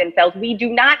don't hang themselves. We do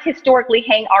not historically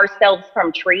hang ourselves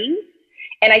from trees.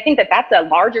 And I think that that's a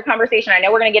larger conversation. I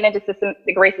know we're going to get into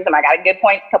systemic racism. I got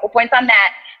a couple points on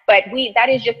that. But that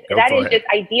is just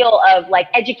ideal of like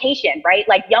education, right?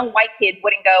 Like young white kids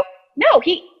wouldn't go, no,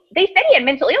 they said he had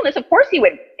mental illness. Of course he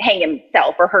would hang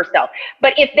himself or herself.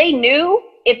 But if they knew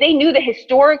the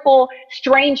historical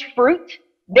strange fruit,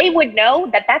 they would know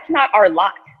that that's not our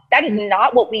lot. That is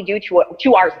not what we do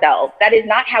to ourselves. That is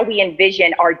not how we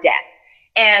envision our death.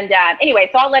 And anyway,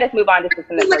 so I'll let us move on to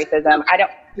systemic racism.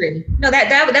 No,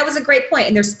 that was a great point.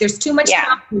 And there's too much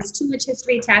time, there's too much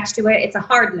history attached to it. It's a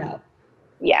hard no.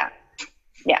 Yeah.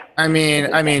 I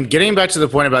mean, getting back to the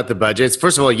point about the budgets,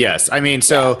 first of all, yes. I mean,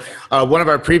 so one of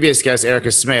our previous guests,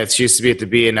 Erica Smith, she used to be at the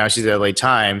Bee and now she's at LA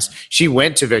Times. She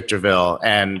went to Victorville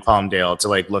and Palmdale to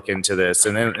like look into this.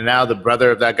 And then now the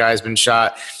brother of that guy has been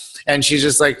shot. And she's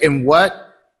just like, in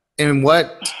what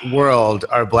world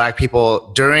are Black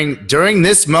people during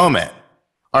this moment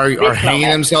are hanging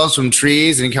themselves from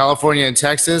trees in California and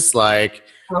Texas? Like,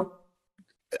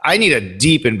 I need a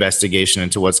deep investigation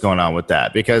into what's going on with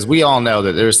that, because we all know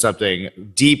that there's something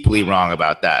deeply wrong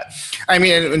about that. I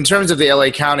mean, in terms of the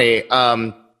LA County,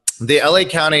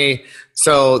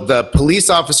 so the police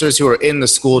officers who are in the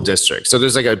school district, so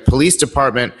there's like a police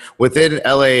department within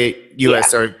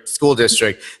LAUS or school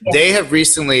district, they have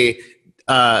recently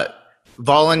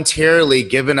voluntarily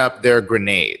given up their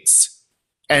grenades.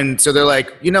 And so they're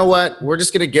like, you know what? We're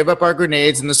just going to give up our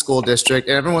grenades in the school district.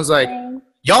 And everyone's like,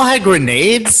 y'all had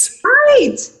grenades?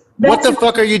 Right. What the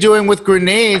fuck are you doing with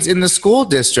grenades in the school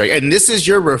district? And this is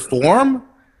your reform?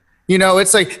 You know,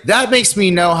 it's like, that makes me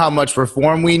know how much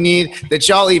reform we need, that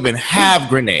y'all even have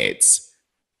grenades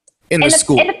in the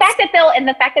school. And the fact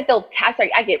that they'll tout,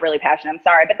 sorry, I get really passionate, I'm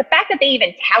sorry, but the fact that they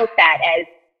even tout that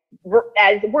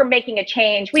as we're making a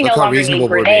change, we no longer need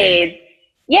grenades.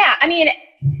 Yeah, I mean,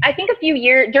 I think a few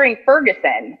years during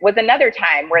Ferguson was another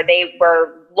time where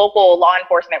local law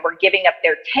enforcement were giving up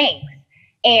their tanks.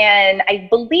 And I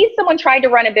believe someone tried to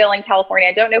run a bill in California,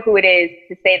 I don't know who it is,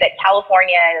 to say that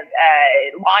California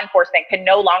law enforcement could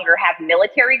no longer have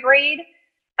military grade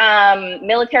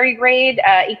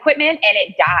equipment, and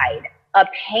it died a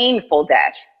painful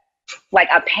death, like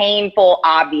a painful,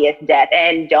 obvious death.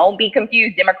 And don't be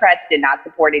confused, Democrats did not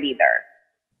support it either.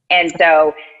 And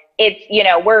so it's, you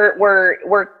know, we're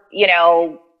you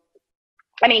know,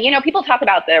 I mean, you know, people talk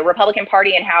about the Republican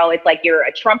Party and how it's like you're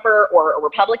a Trumper or a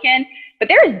Republican, but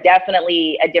there is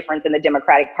definitely a difference in the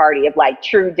Democratic Party of like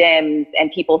true Dems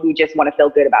and people who just want to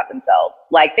feel good about themselves.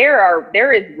 Like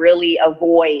there is really a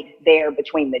void there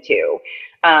between the two.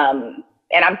 And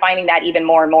I'm finding that even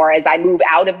more and more as I move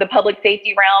out of the public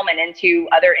safety realm and into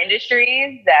other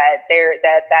industries, that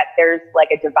there's like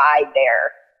a divide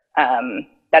there.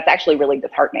 That's actually really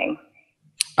disheartening.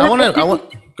 Go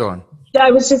on. I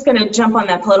was just going to jump on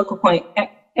that political point.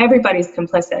 Everybody's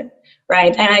complicit,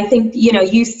 right? And I think, you know,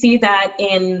 you see that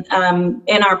in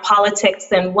our politics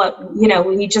and what, you know,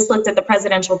 when you just looked at the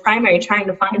presidential primary, trying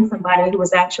to find somebody who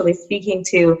was actually speaking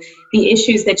to the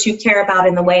issues that you care about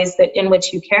in the ways that in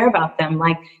which you care about them.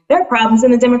 Like, there are problems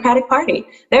in the Democratic Party.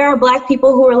 There are Black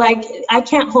people who are like, I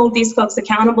can't hold these folks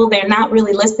accountable. They're not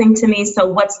really listening to me. So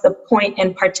what's the point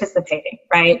in participating,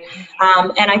 right?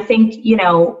 And I think, you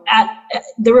know,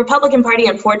 the Republican Party,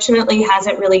 unfortunately,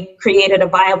 hasn't really created a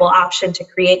viable option to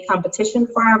create competition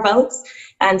for our votes.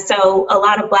 And so a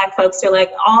lot of Black folks are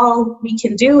like, all we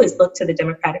can do is look to the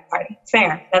Democratic Party.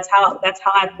 Fair. That's how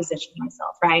I've positioned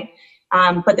myself, right?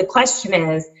 But the question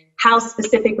is how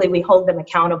specifically we hold them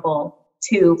accountable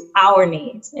to our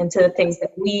needs and to the things that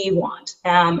we want.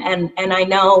 And I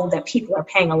know that people are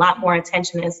paying a lot more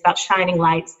attention. It's about shining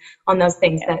lights on those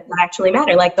things that actually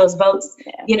matter, like those votes,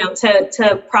 you know,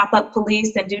 to prop up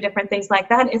police and do different things like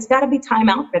that. It's got to be time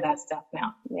out for that stuff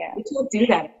now. Yeah. We can't do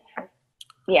that.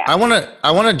 Yeah. I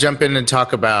want to jump in and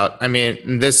talk about, I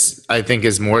mean, this I think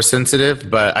is more sensitive,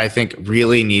 but I think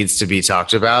really needs to be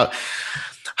talked about.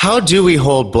 How do we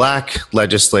hold Black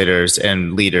legislators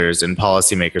and leaders and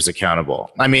policymakers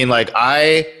accountable? I mean, like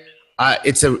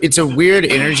it's a weird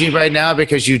energy right now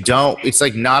because it's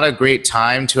like not a great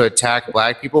time to attack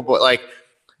Black people. But like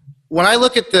when I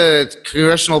look at the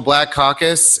Congressional Black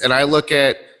Caucus and I look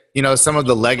at, you know, some of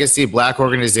the legacy Black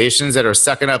organizations that are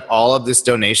sucking up all of this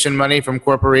donation money from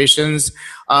corporations,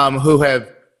 who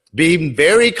have being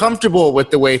very comfortable with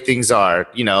the way things are,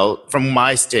 you know, from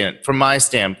my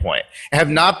standpoint, have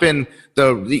not been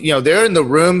they're in the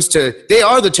rooms they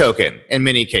are the token in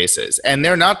many cases. And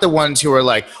they're not the ones who are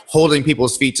like holding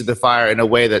people's feet to the fire in a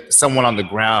way that someone on the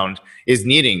ground is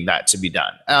needing that to be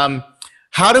done.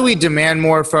 How do we demand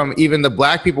more from even the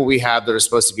Black people we have that are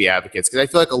supposed to be advocates? Because I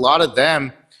feel like a lot of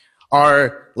them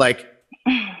are like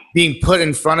being put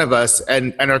in front of us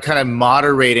and are kind of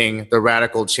moderating the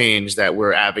radical change that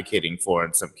we're advocating for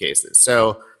in some cases.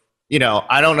 So, you know,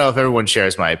 I don't know if everyone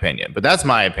shares my opinion, but that's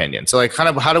my opinion. So like kind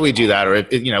of how do we do that? Or,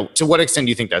 you know, to what extent do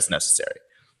you think that's necessary?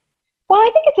 Well, I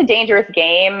think it's a dangerous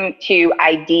game to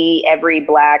ID every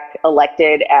Black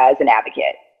elected as an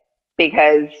advocate,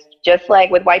 because just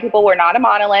like with white people, we're not a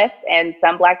monolith, and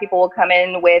some Black people will come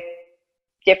in with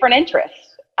different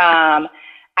interests.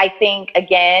 I think,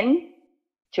 again,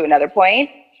 to another point,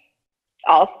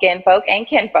 all skin folk and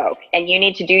kin folk, and you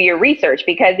need to do your research,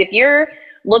 because if you're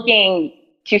looking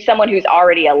to someone who's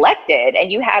already elected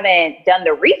and you haven't done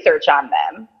the research on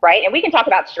them, right? And we can talk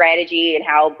about strategy and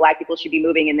how Black people should be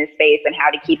moving in this space and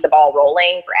how to keep the ball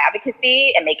rolling for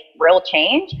advocacy and make real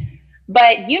change.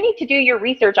 But you need to do your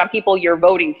research on people you're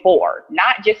voting for,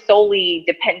 not just solely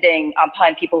depending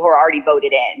upon people who are already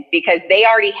voted in, because they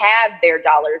already have their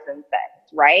dollars and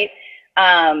cents, right?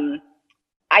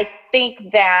 I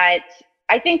think that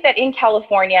in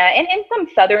California and in some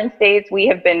southern states, we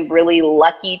have been really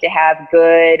lucky to have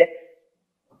good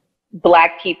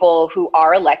Black people who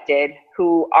are elected,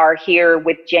 who are here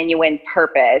with genuine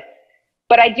purpose.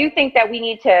 But I do think that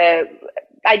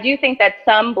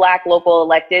some Black local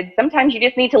elected, sometimes you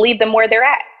just need to leave them where they're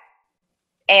at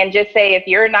and just say, if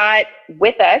you're not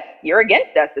with us, you're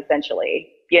against us, essentially.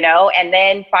 you know, and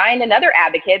then find another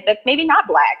advocate that's maybe not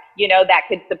Black, you know, that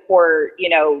could support, you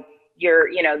know,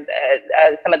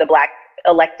 some of the Black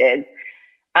electeds.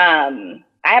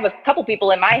 I have a couple people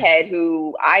in my head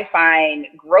who I find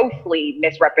grossly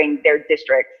misrepresenting their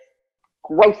districts,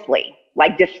 grossly,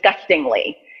 like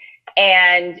disgustingly.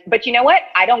 But you know what?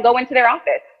 I don't go into their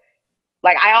office.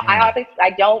 Like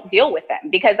I don't deal with them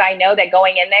because I know that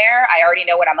going in there, I already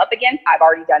know what I'm up against. I've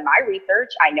already done my research.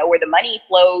 I know where the money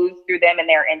flows through them and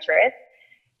their interests.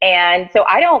 And so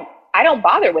I don't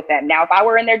bother with them. Now, if I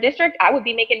were in their district, I would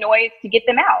be making noise to get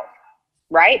them out.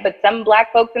 Right? But some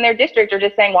Black folks in their district are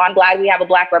just saying, well, I'm glad we have a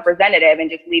Black representative,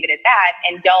 and just leave it at that,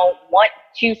 and don't want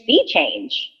to see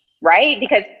change, right?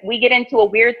 Because we get into a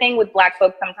weird thing with Black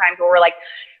folks sometimes where we're like,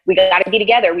 we got to be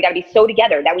together. We got to be so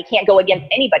together that we can't go against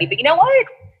anybody. But you know what?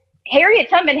 Harriet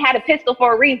Tubman had a pistol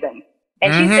for a reason.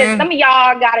 And she said, some of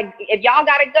y'all if y'all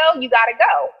got to go, you got to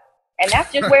go. And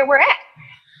that's just where we're at,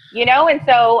 you know? And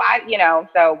so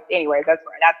so anyways, that's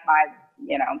my,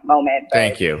 moment. But,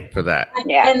 thank you for that.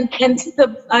 Yeah. And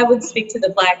I would speak to the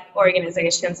Black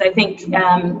organizations. I think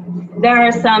there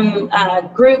are some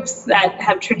groups that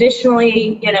have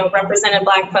traditionally, represented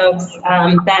Black folks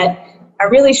that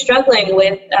are really struggling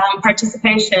with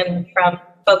participation from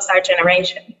folks our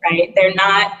generation, right? They're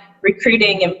not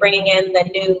recruiting and bringing in the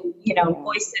new,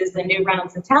 voices, the new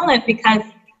rounds of talent because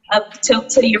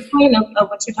to your point of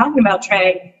what you're talking about,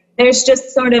 Trey, there's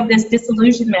just sort of this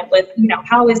disillusionment with,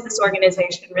 how is this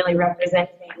organization really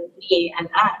representing me and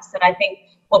us? And I think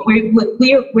what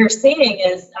we're seeing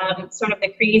is sort of the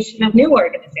creation of new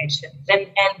organizations and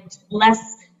less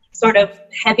sort of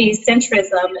heavy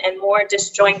centrism and more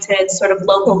disjointed sort of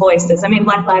local voices. I mean,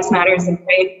 Black Lives Matter is a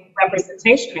great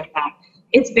representation of that.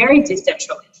 It's very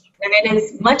decentralized, and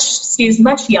it skews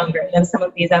much younger than some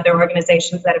of these other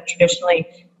organizations that have traditionally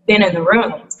been in the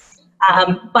rooms.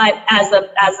 But as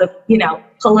a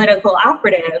political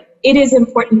operative, it is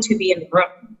important to be in the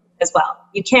room as well.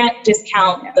 You can't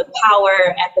discount the power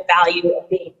and the value of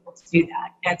being able to do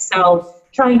that. And so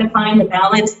trying to find a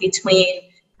balance between,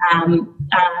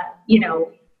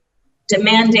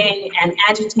 demanding and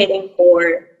agitating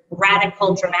for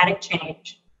radical, dramatic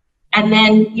change. And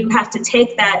then you have to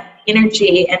take that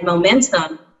energy and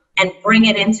momentum and bring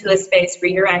it into a space where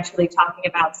you're actually talking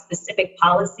about specific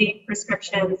policy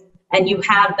prescriptions, and you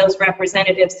have those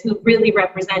representatives who really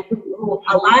represent, who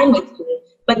align with you,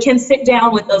 but can sit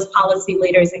down with those policy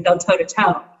leaders and go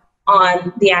toe-to-toe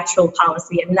on the actual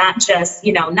policy, and not just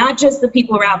the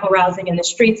people rabble-rousing in the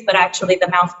streets, but actually the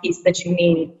mouthpiece that you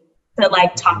need to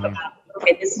talk about,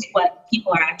 okay, this is what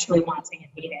people are actually wanting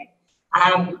and needing.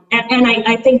 And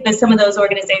I think that some of those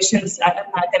organizations, I'm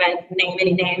not going to name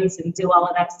any names and do all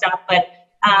of that stuff, but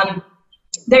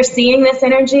they're seeing this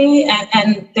energy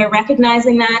and they're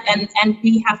recognizing that, and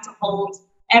we have to hold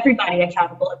everybody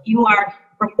accountable. If you are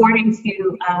purporting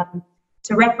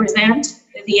to represent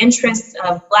the interests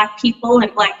of Black people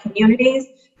and Black communities,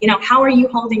 how are you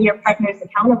holding your partners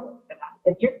accountable for that?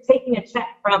 If you're taking a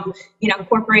check from,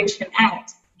 Corporation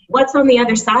X, what's on the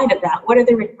other side of that? What are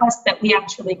the requests that we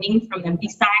actually need from them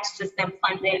besides just them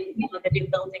funding, the new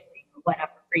building or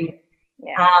whatever for you?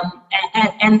 Yeah.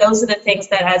 And those are the things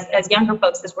that as younger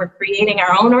folks, as we're creating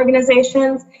our own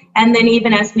organizations, and then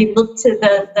even as we look to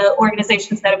the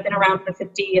organizations that have been around for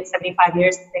 50 and 75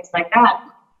 years and things like that,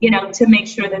 to make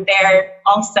sure that they're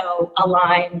also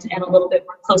aligned and a little bit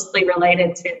more closely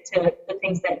related to the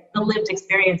things that the lived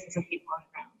experiences of people on the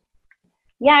ground.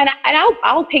 Yeah, and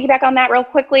I'll piggyback on that real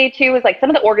quickly too, is some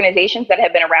of the organizations that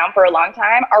have been around for a long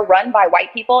time are run by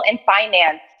white people and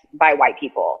financed by white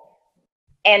people.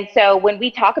 And so when we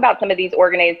talk about some of these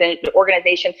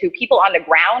organizations who people on the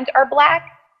ground are Black,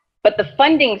 but the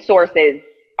funding sources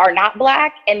are not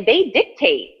Black, and they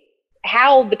dictate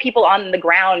how the people on the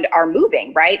ground are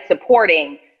moving, right?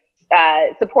 Supporting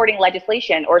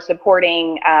legislation or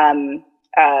supporting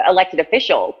elected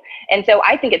officials. And so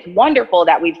I think it's wonderful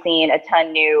that we've seen a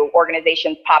ton new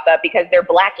organizations pop up because they're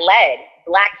Black led,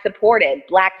 Black supported,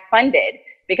 Black funded,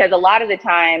 because a lot of the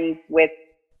time with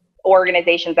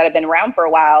organizations that have been around for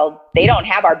a while, they don't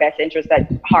have our best interests at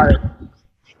heart,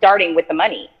 starting with the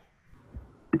money.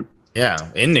 Yeah,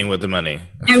 ending with the money.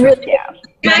 And really,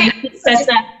 I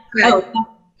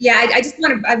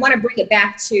want to bring it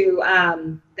back to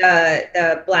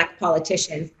the Black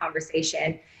politicians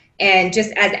conversation. And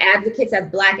just as advocates,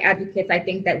 as Black advocates, I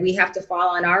think that we have to fall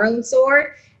on our own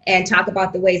sword and talk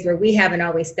about the ways where we haven't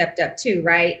always stepped up too,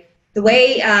 right? The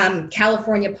way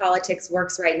California politics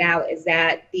works right now is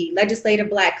that the Legislative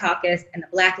Black Caucus and the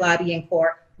Black Lobbying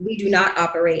Corps, we do not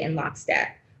operate in lockstep.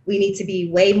 We need to be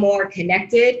way more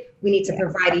connected. We need to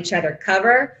provide each other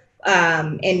cover.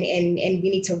 and we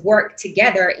need to work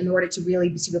together in order to really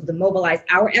be able to mobilize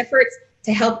our efforts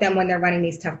to help them when they're running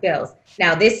these tough bills.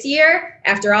 Now, this year,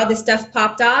 after all this stuff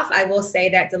popped off, I will say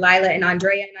that Delilah and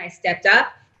Andrea and I stepped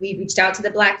up. We reached out to the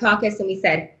Black Caucus and we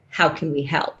said, how can we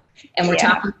help? And we're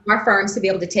talking to our firms to be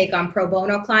able to take on pro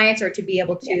bono clients or to be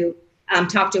able to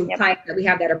talk to clients that we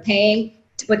have that are paying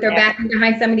to put their backing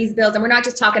behind some of these bills. And we're not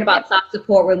just talking about soft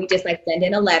support where we just like send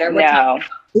in a letter. We're talking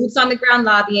about boots on the ground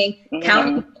lobbying,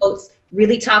 counting votes,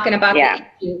 really talking about the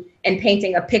issue and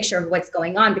painting a picture of what's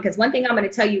going on. Because one thing I'm going to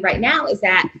tell you right now is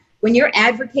that when you're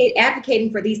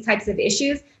advocating for these types of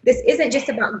issues, this isn't just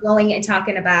about going and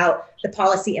talking about the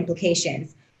policy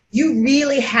implications. You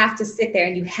really have to sit there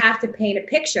and you have to paint a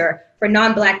picture for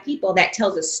non-Black people that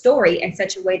tells a story in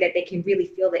such a way that they can really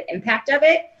feel the impact of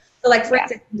it. So like, for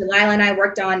instance, Delilah and I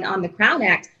worked on the Crown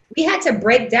Act. We had to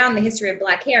break down the history of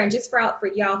Black hair. And just for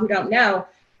y'all who don't know,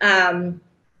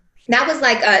 that was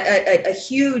like a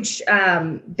huge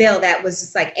bill that was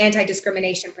just like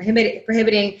anti-discrimination,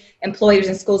 prohibiting employers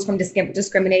and schools from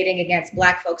discriminating against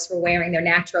Black folks for wearing their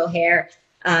natural hair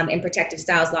in protective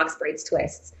styles, locks, braids,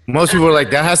 twists. Most people are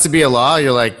like, that has to be a law.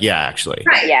 You're like, yeah, actually.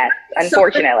 Right. Yes,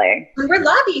 unfortunately. So when we're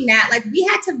lobbying that, like we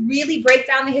had to really break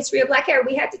down the history of Black hair.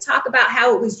 We had to talk about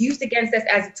how it was used against us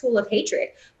as a tool of hatred.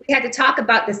 We had to talk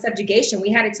about the subjugation.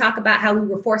 We had to talk about how we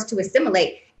were forced to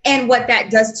assimilate and what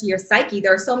that does to your psyche.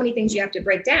 There are so many things you have to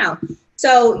break down.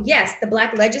 So yes, the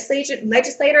Black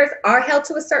legislators are held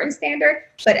to a certain standard,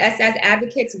 but us as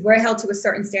advocates, we're held to a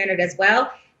certain standard as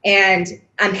well. And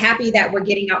I'm happy that we're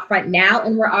getting out front now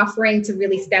and we're offering to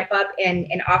really step up and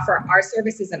offer our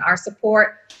services and our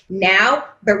support now.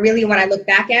 But really, when I look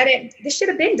back at it, this should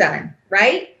have been done,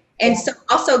 right? And so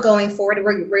also going forward,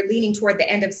 we're leaning toward the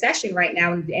end of session right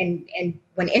now. And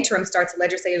when interim starts, the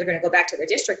legislators are going to go back to their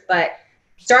district. But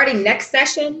starting next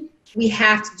session, we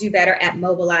have to do better at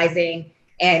mobilizing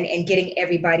and getting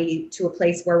everybody to a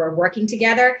place where we're working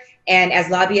together. And as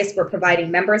lobbyists, we're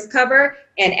providing members cover.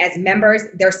 And as members,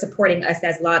 they're supporting us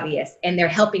as lobbyists and they're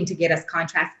helping to get us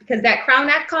contracts. Because that Crown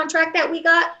Act contract that we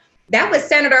got, that was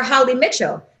Senator Holly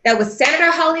Mitchell. That was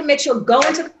Senator Holly Mitchell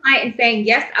going to the client and saying,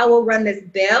 yes, I will run this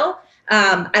bill.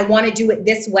 I want to do it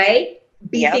this way,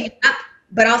 beefing it up,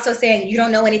 but also saying you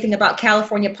don't know anything about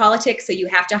California politics, so you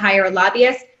have to hire a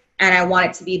lobbyist. And I want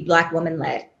it to be Black woman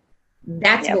led.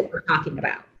 That's what we're talking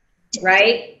about,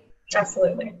 right?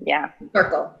 Absolutely. Yeah.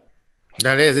 Circle.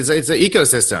 That is, it's an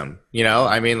ecosystem, you know?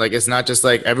 I mean, like, it's not just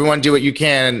like everyone do what you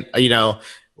can, you know,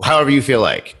 however you feel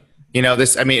like, you know,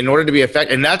 this, I mean, in order to be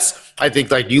effective, and that's, I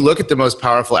think, like, you look at the most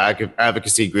powerful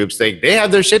advocacy groups, they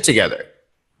have their shit together.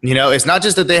 You know, it's not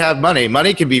just that they have money.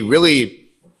 Money can be really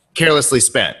carelessly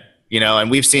spent, you know, and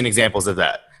we've seen examples of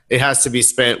that. It has to be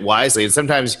spent wisely. And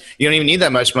sometimes you don't even need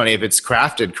that much money if it's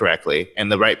crafted correctly and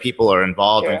the right people are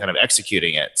involved in kind of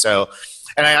executing it. So,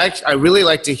 and I really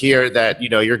like to hear that, you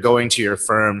know, you're going to your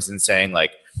firms and saying,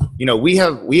 like, you know, we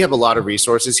have a lot of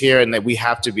resources here and that we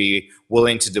have to be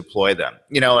willing to deploy them.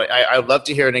 You know, I would love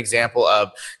to hear an example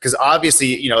of, because obviously,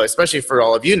 you know, especially for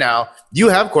all of you now, you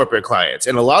have corporate clients,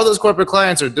 and a lot of those corporate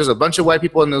clients there's a bunch of white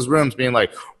people in those rooms being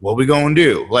like, what are we going to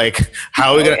do? Like,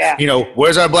 how are we going to, you know,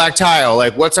 where's our black tile?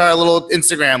 Like, what's our little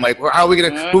Instagram? Like, how are we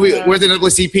going to, where's the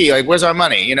NAACP? Like, where's our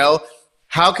money? You know,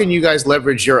 how can you guys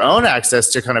leverage your own access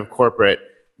to kind of corporate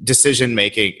decision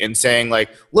making and saying, like,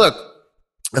 look,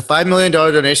 a $5 million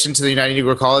donation to the United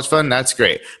Negro College Fund, that's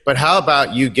great. But how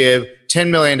about you give $10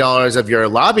 million of your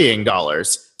lobbying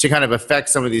dollars to kind of affect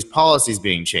some of these policies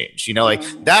being changed? You know, like,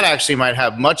 that actually might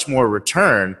have much more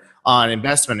return on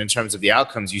investment in terms of the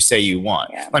outcomes you say you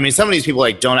want. Yeah. I mean, some of these people,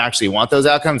 like, don't actually want those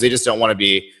outcomes. They just don't want to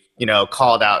be, you know,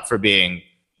 called out for being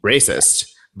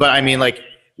racist. But I mean, like,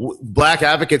 Black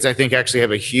advocates, I think, actually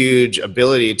have a huge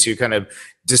ability to kind of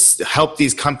just help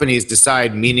these companies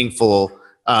decide meaningful,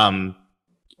 kind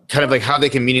of like how they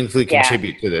can meaningfully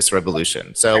contribute to this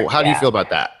revolution. So how do you feel about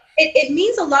that? It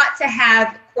means a lot to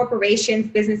have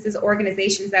corporations, businesses,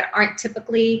 organizations that aren't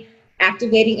typically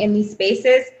activating in these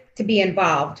spaces to be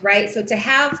involved, right? So to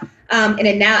have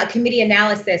a committee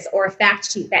analysis or a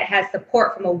fact sheet that has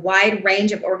support from a wide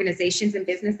range of organizations and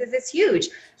businesses is huge.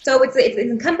 So it's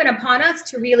incumbent upon us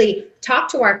to really talk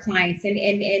to our clients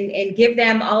and give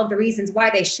them all of the reasons why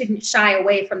they shouldn't shy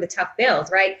away from the tough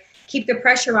bills, right? Keep the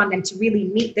pressure on them to really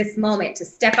meet this moment, to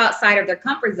step outside of their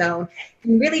comfort zone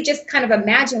and really just kind of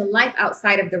imagine a life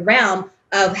outside of the realm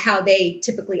of how they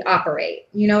typically operate.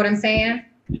 You know what I'm saying?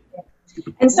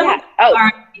 And some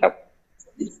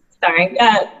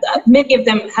many of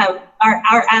them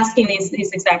are asking these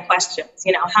exact questions.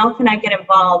 You know, how can I get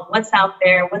involved? What's out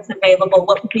there? What's available?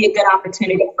 What would be a good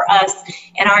opportunity for us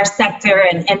in our sector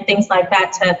and things like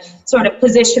that to sort of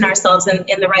position ourselves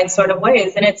in the right sort of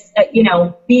ways. And it's, you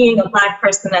know, being a Black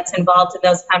person that's involved in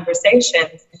those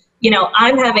conversations, you know,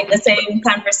 I'm having the same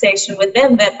conversation with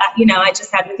them that, you know, I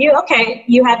just had with you. Okay,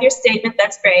 you have your statement.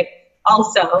 That's great.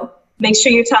 Also, make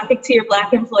sure you're talking to your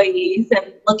Black employees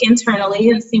and look internally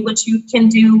and see what you can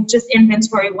do just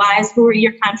inventory-wise. Who are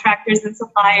your contractors and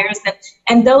suppliers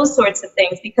and those sorts of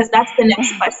things, because that's the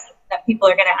next question that people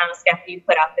are going to ask after you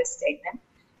put out this statement.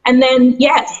 And then,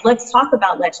 yes, let's talk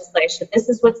about legislation. This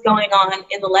is what's going on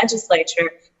in the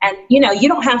legislature. And, you know, you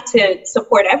don't have to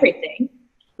support everything,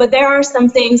 but there are some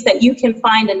things that you can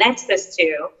find a nexus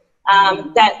to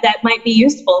that might be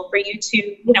useful for you to,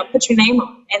 you know, put your name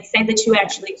on and say that you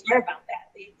actually care about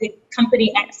that. The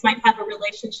company X might have a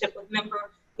relationship with member,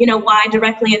 you know, Y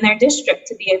directly in their district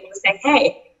to be able to say,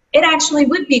 hey, it actually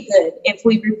would be good if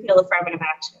we repeal affirmative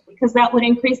action, because that would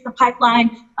increase the pipeline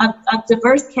of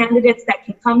diverse candidates that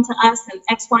can come to us and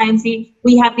X, Y, and Z.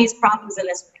 We have these problems and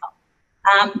this would help.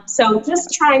 So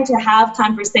just trying to have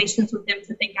conversations with them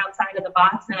to think outside of the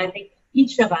box. And I think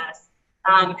each of us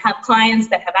have clients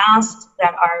that have asked,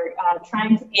 that are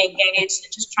trying to be engaged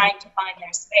and just trying to find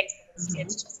their space.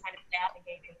 It's just kind of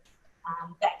navigating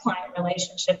that client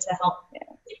relationship to help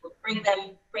bring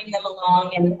them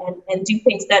along and do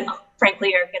things that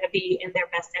frankly are going to be in their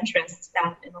best interest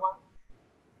in the long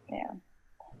run. Yeah.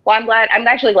 Well, I'm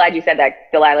actually glad you said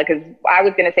that, Delilah, because I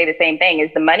was going to say the same thing. Is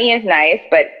the money is nice,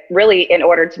 but really in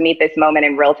order to meet this moment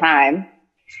in real time,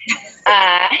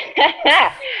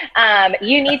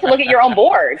 you need to look at your own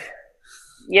board.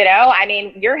 You know, I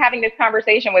mean, you're having this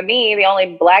conversation with me, the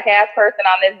only Black ass person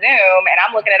on this Zoom, and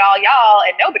I'm looking at all y'all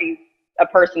and nobody's a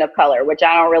person of color, which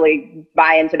I don't really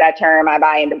buy into that term. I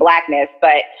buy into Blackness,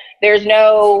 but there's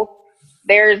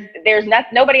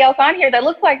nobody else on here that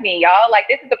looks like me, y'all. Like,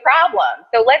 this is the problem.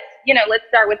 So let's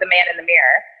start with the man in the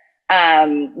mirror.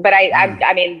 But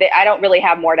I mean, I don't really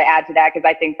have more to add to that, because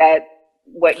I think that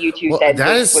what you two said.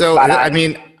 That is so, I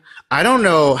mean, I don't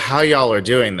know how y'all are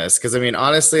doing this, because I mean,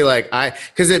 honestly,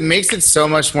 because it makes it so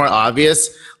much more obvious.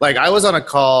 Like, I was on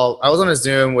a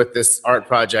Zoom with this art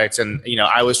project, and, you know,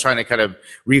 I was trying to kind of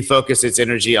refocus its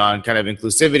energy on kind of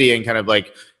inclusivity and kind of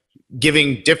like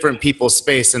giving different people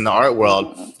space in the art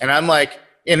world. And I'm like,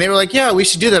 and they were like, yeah, we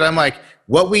should do that. I'm like,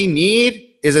 what we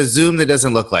need is a Zoom that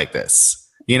doesn't look like this.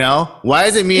 You know, why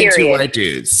is it me and two white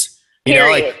dudes? You know,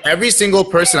 like, every single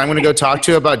person I'm going to go talk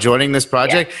to about joining this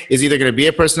project is either going to be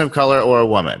a person of color or a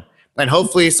woman. And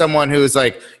hopefully someone who's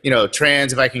like, you know,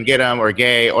 trans, if I can get them, or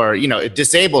gay, or, you know,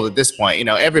 disabled at this point. You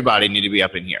know, everybody need to be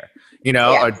up in here, you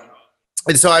know.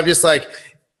 And so I'm just like,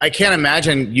 I can't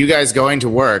imagine you guys going to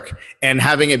work and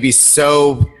having it be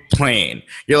so plain.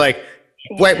 You're like,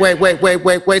 wait.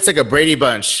 It's like a Brady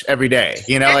Bunch every day.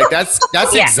 You know, like that's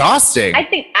exhausting. I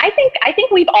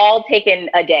think we've all taken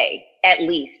a day at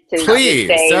least to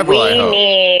say we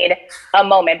need a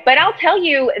moment. But I'll tell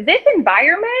you, this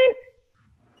environment,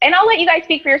 and I'll let you guys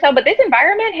speak for yourself, but this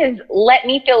environment has let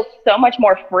me feel so much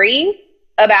more free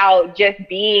about just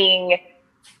being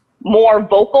more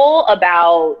vocal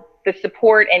about the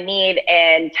support and need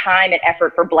and time and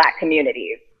effort for Black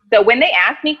communities. So when they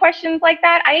ask me questions like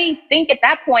that, I think at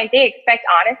that point they expect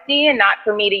honesty, and not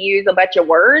for me to use a bunch of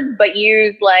words, but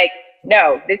use like,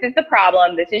 no, this is the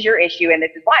problem, this is your issue, and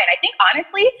this is why. And I think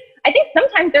honestly,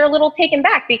 sometimes they're a little taken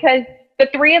back, because the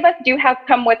three of us do have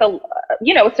come with a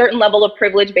certain level of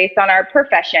privilege based on our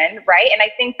profession, right? And I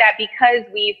think that because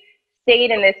we've stayed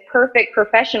in this perfect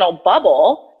professional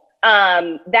bubble,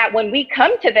 that when we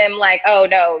come to them like, oh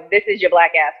no, this is your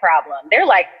Black ass problem, they're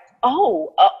like,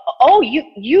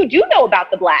 you do know about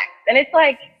the Blacks. And it's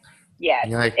like, yeah,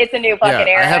 like, it's a new fucking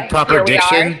era. I have proper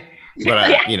diction, but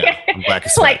I'm Black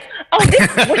as like,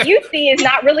 this, what you see is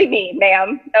not really me,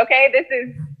 ma'am. Okay, this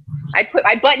is, I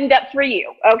buttoned up for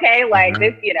you. Okay, like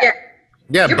this, you know.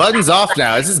 Yeah, buttons off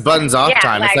now. This is buttons off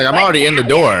time. It's like I'm already in the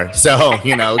door, so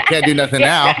can't do nothing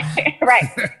now. Right.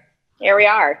 Here we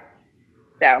are.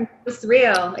 So it's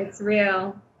real. It's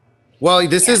real. Well,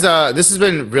 this has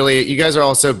been really, you guys are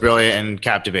all so brilliant and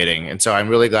captivating. And so I'm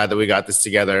really glad that we got this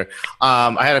together.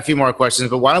 I had a few more questions,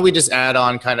 but why don't we just add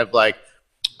on kind of like,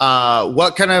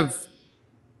 how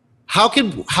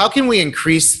can we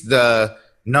increase the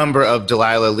number of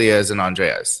Delilah, Leahs, and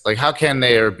Andreas? Like, how can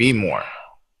there be more?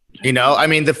 You know, I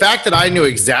mean, the fact that I knew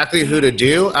exactly who to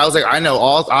do, I was like, I know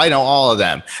all of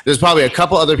them. There's probably a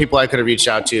couple other people I could have reached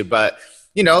out to, but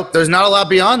there's not a lot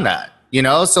beyond that.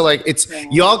 So like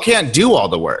y'all can't do all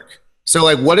the work. So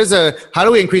like, how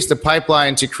do we increase the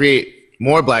pipeline to create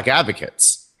more Black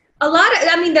advocates?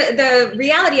 The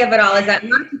reality of it all is that a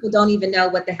lot of people don't even know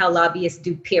what the hell lobbyists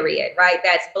do, period, right?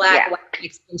 That's Black, white,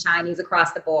 Mexican, Chinese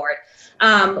across the board.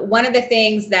 One of the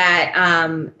things that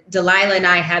Delilah and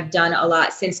I have done a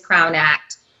lot since Crown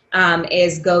Act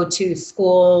is go to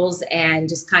schools and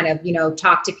just kind of,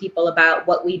 talk to people about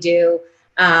what we do,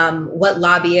 what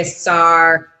lobbyists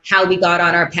are, how we got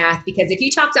on our path. Because if you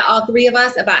talk to all three of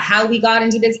us about how we got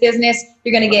into this business,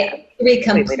 you're going to get three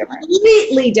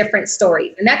completely different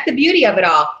stories. And that's the beauty of it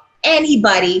all.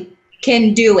 Anybody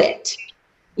can do it.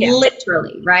 Yeah.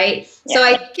 Literally, right? Yeah. So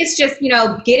I think it's just,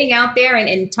 getting out there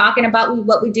and talking about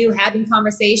what we do, having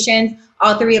conversations.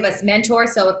 All three of us mentor.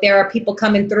 So if there are people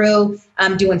coming through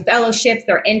doing fellowships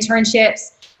or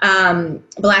internships,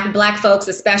 Black folks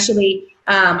especially,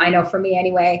 I know for me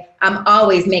anyway, I'm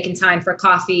always making time for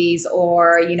coffees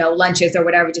or, lunches or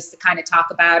whatever, just to kind of talk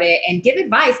about it and give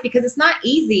advice, because it's not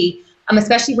easy,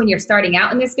 especially when you're starting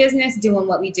out in this business doing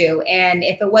what we do. And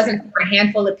if it wasn't for a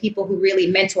handful of people who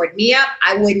really mentored me up,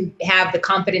 I wouldn't have the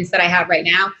confidence that I have right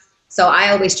now. So I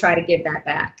always try to give that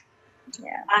back.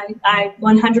 Yeah, I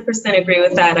 100% agree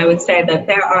with that. I would say that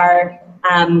there are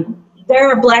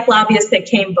Black lobbyists that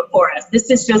came before us. This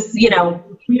is just,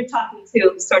 we're talking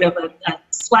to sort of a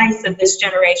slice of this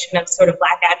generation of sort of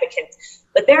Black advocates.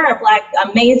 But there are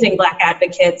amazing Black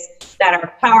advocates that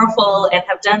are powerful and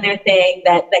have done their thing,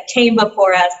 that came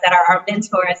before us, that are our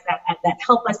mentors, that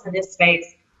help us in this space,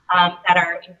 that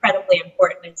are incredibly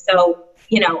important. And so,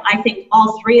 I think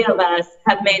all three of us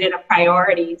have made it a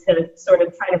priority to sort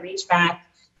of try to reach back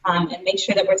and make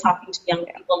sure that we're talking to young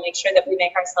people, make sure that we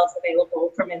make ourselves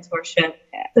available for mentorship.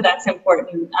 So that's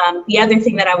important. The other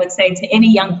thing that I would say to any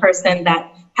young person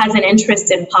that has an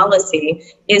interest in policy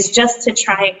is just to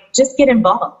just get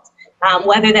involved,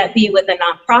 whether that be with a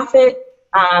nonprofit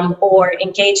or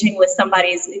engaging with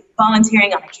somebody's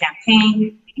volunteering on a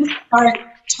campaign. You start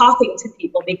talking to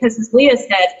people, because as Leah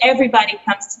said, everybody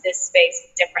comes to this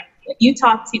space differently. If you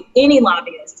talk to any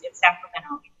lobbyist in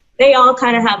Sacramento, they all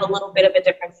kind of have a little bit of a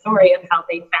different story of how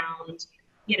they found,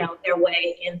 their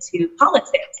way into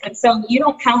politics. And so you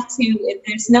don't have to,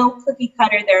 there's no cookie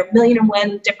cutter. There are a million and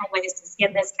one different ways to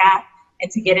skin this cat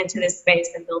and to get into this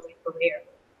space and build a career.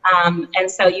 And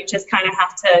so you just kind of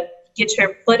have to get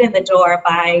your foot in the door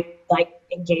by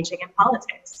engaging in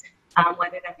politics,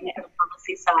 whether that be on the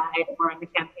policy side or on the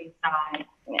campaign side,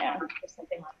 or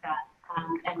something like that.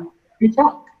 And reach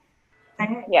out.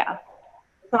 Yeah.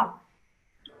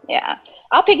 Yeah.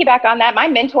 I'll piggyback on that. My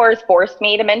mentors forced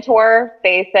me to mentor.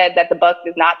 They said that the buck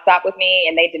does not stop with me,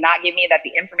 and they did not give me the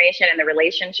information and the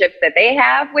relationships that they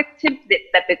have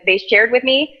that they shared with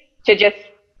me to just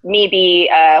me be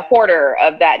a hoarder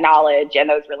of that knowledge and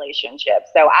those relationships.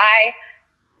 So I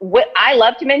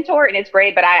love to mentor, and it's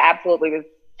great, but I absolutely was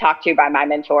talked to by my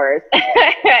mentors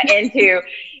into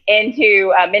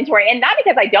mentoring. And not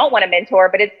because I don't want to mentor,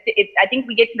 but it's I think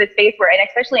we get to the space where, and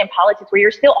especially in politics, where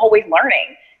you're still always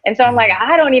learning. And so I'm like,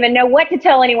 I don't even know what to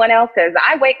tell anyone else, because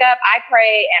I wake up, I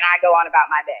pray, and I go on about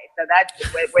my day. So that's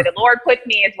where the Lord puts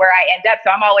me, is where I end up. So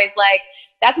I'm always like,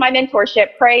 that's my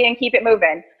mentorship, pray and keep it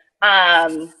moving.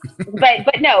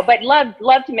 But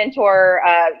love to mentor,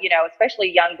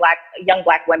 especially young black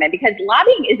women, because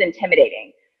lobbying is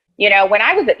intimidating. When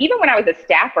I was a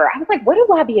staffer, I was like, what do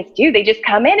lobbyists do? They just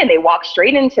come in and they walk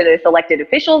straight into this elected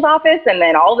official's office. And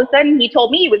then all of a sudden he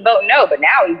told me he was voting no, but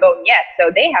now he's voting yes.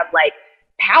 So they have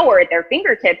power at their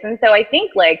fingertips. And so I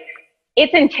think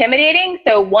it's intimidating.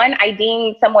 So one,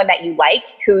 IDing someone that you like,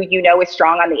 who is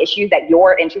strong on the issues that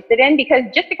you're interested in, because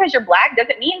just because you're Black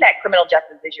doesn't mean that criminal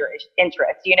justice is your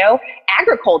interest.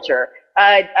 Agriculture,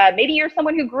 maybe you're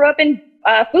someone who grew up in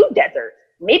food deserts.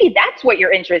 Maybe that's what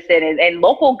you're interested in, and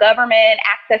local government,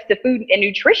 access to food and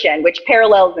nutrition, which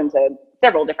parallels into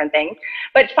several different things.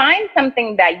 But find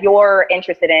something that you're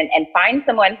interested in, and find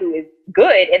someone who is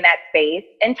good in that space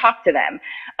and talk to them.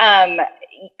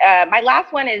 My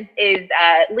last one is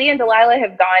Leah and Delilah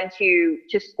have gone to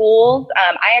schools.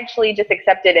 I actually just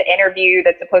accepted an interview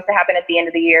that's supposed to happen at the end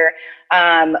of the year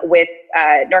with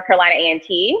North Carolina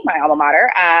A&T, my alma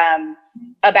mater,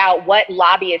 about what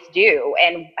lobbyists do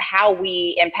and how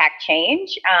we impact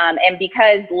change. And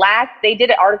because they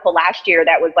did an article last year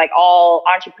that was all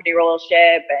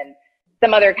entrepreneurship and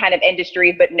some other kind of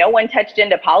industries, but no one touched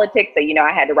into politics. So,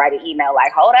 I had to write an email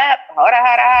hold up.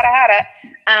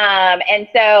 And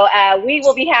so we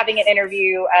will be having an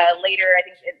interview later,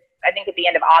 I think at the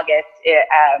end of August,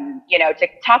 to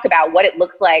talk about what it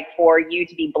looks like for you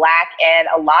to be Black and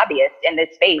a lobbyist in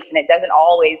this space. And it doesn't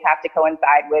always have to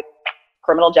coincide with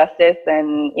criminal justice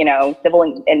and,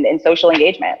 civil and social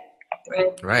engagement.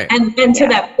 Right. And to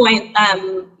that point,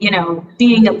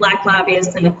 being a Black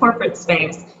lobbyist in the corporate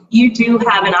space, you do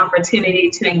have an opportunity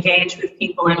to engage with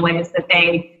people in ways that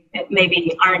they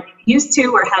maybe aren't used to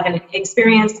or haven't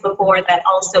experienced before, that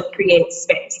also creates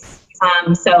space.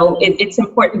 So it's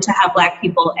important to have Black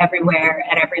people everywhere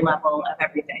at every level of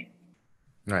everything.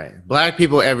 Right. Black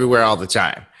people everywhere all the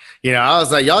time. I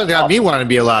was like, y'all got me wanting to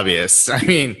be a lobbyist. I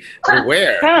mean,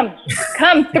 beware.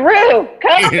 Come through.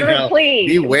 Come through, please.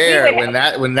 Beware when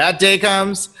that day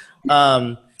comes. You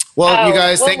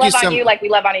guys, thank you so much. We'll love on you like we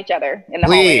love on each other in the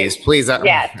Please.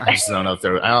 Yes. I just don't know if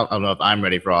I don't know if I'm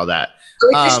ready for all that.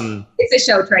 It's a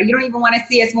show, Trey. You don't even want to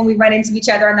see us when we run into each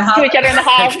other in the hall.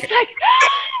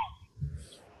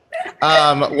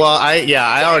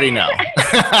 I already know.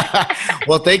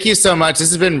 Well, thank you so much. This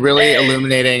has been really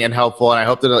illuminating and helpful, and I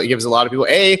hope that it gives a lot of people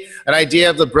an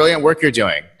idea of the brilliant work you're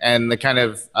doing and the kind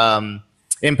of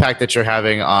impact that you're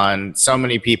having on so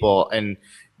many people. And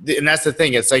that's the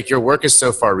thing. It's like your work is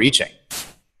so far-reaching.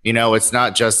 It's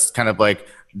not just kind of like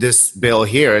this bill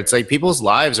here. It's like people's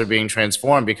lives are being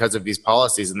transformed because of these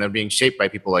policies, and they're being shaped by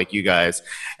people like you guys,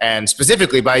 and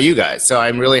specifically by you guys. So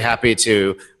I'm really happy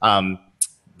to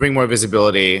bring more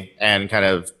visibility, and kind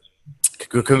of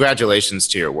congratulations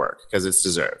to your work, because it's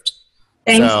deserved.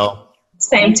 Thank you.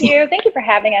 Thank you. Thank you for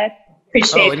having us.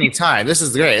 Appreciate it. Anytime. This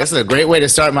is great. This is a great way to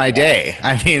start my day.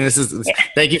 I mean,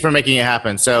 thank you for making it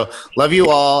happen. So love you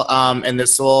all. And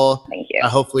this will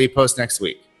hopefully post next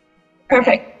week.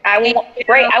 Perfect. I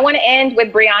want to end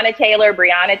with Breonna Taylor,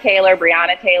 Breonna Taylor,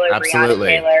 Breonna Taylor, Absolutely.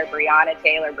 Breonna Taylor, Breonna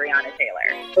Taylor, Breonna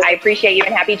Taylor. I appreciate you,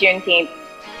 and happy Juneteenth.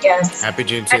 Yes. Happy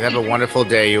Juneteenth. Have a wonderful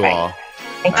day, you all.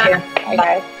 Thank you. Bye,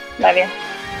 guys. Love you.